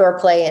between outdoor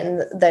play and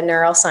the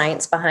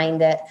neuroscience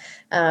behind it.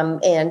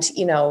 And,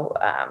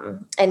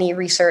 any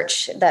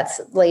research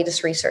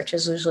latest research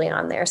is usually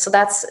on there. So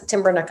that's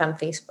Timbernook on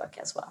Facebook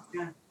as well.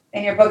 Yeah.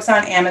 And your book's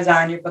on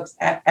Amazon, your book's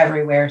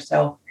everywhere.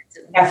 So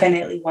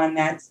definitely one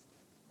that's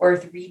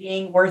worth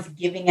reading, worth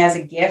giving as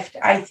a gift,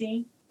 I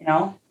think,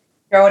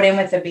 throw it in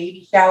with a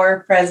baby shower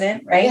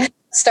present, right? Yeah,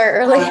 start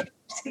early.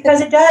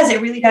 Because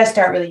it really does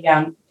start really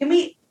young. Can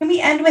we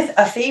end with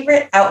a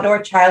favorite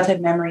outdoor childhood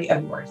memory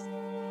of yours?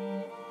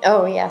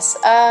 Oh, yes.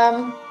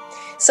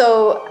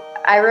 So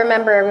I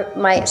remember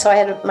I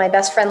had my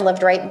best friend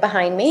lived right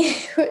behind me.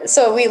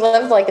 So we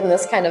lived like in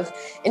this kind of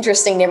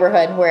interesting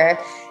neighborhood where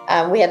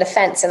we had a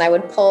fence, and I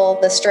would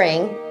pull the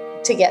string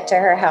to get to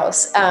her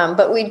house.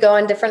 But we'd go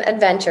on different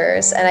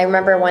adventures. And I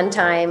remember one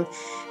time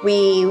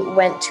we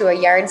went to a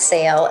yard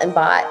sale and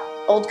bought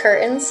old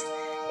curtains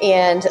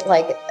and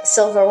like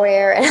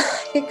silverware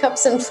and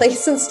cups and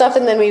plates and stuff.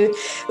 And then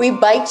we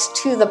biked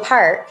to the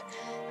park,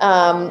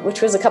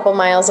 which was a couple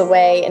miles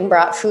away, and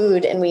brought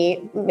food, and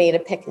we made a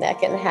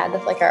picnic and had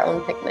like our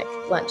own picnic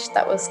lunch.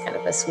 That was kind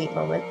of a sweet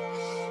moment.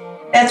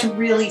 That's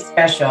really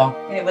special.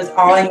 And it was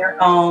all on your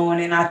own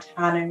and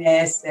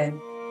autonomous. And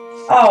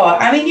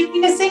you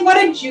can just think, what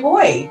a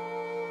joy.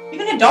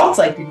 Even adults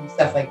like to do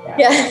stuff like that.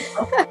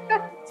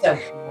 Yeah. So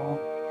cool.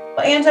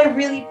 Well, Ange, I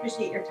really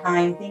appreciate your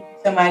time. Thank you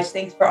so much.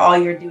 Thanks for all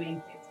you're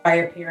doing to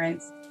inspire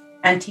parents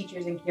and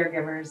teachers and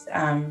caregivers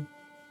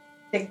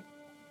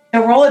to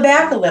roll it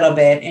back a little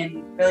bit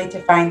and really to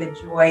find the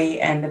joy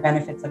and the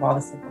benefits of all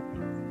the simple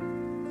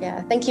things.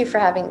 Yeah. Thank you for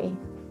having me.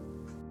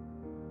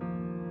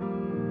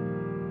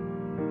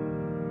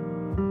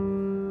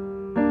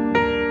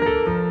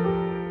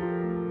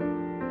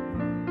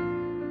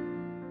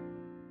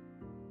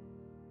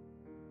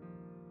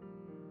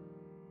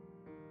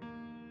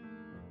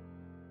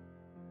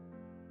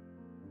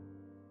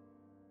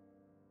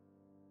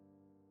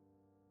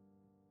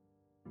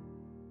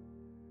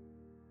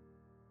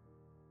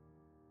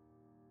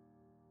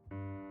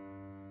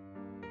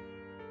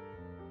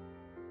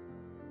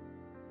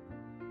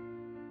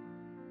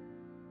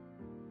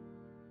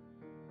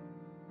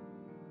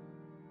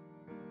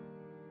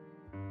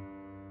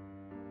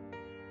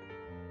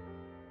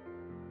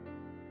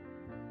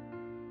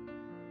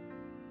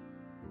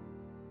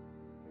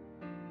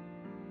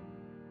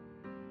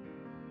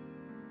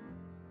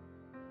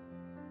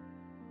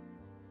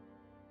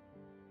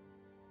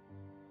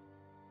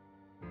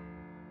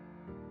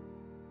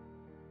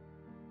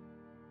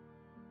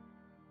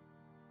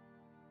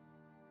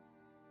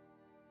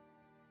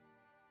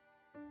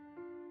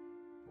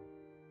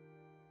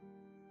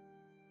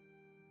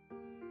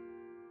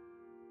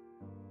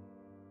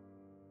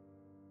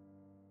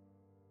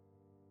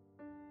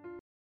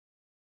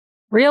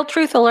 Real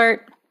truth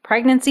alert,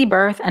 pregnancy,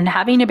 birth, and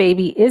having a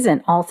baby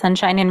isn't all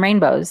sunshine and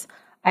rainbows.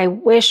 I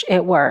wish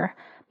it were.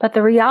 But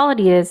the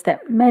reality is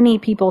that many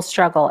people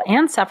struggle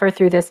and suffer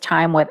through this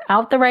time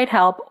without the right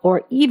help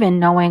or even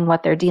knowing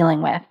what they're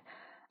dealing with.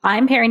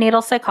 I'm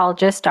perinatal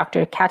psychologist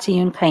Dr.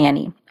 Katayun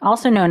Kayeni,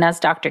 also known as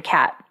Dr.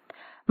 Kat.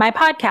 My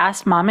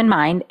podcast, Mom and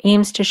Mind,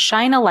 aims to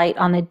shine a light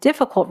on the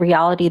difficult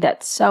reality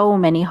that so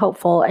many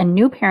hopeful and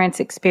new parents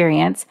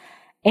experience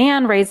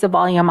and raise the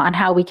volume on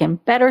how we can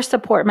better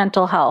support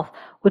mental health,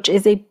 which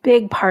is a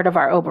big part of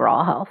our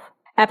overall health.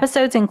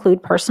 Episodes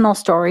include personal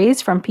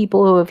stories from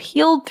people who have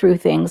healed through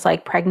things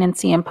like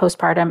pregnancy and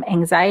postpartum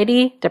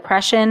anxiety,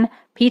 depression,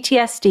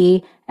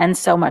 PTSD, and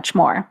so much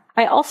more.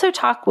 I also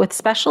talk with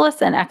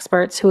specialists and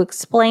experts who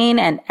explain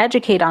and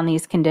educate on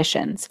these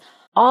conditions.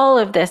 All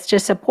of this to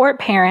support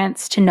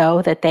parents to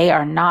know that they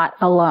are not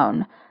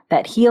alone,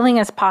 that healing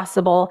is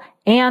possible,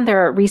 and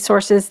there are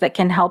resources that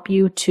can help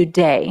you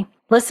today.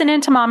 Listen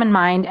into Mom and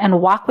Mind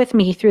and walk with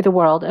me through the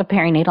world of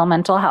perinatal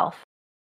mental health.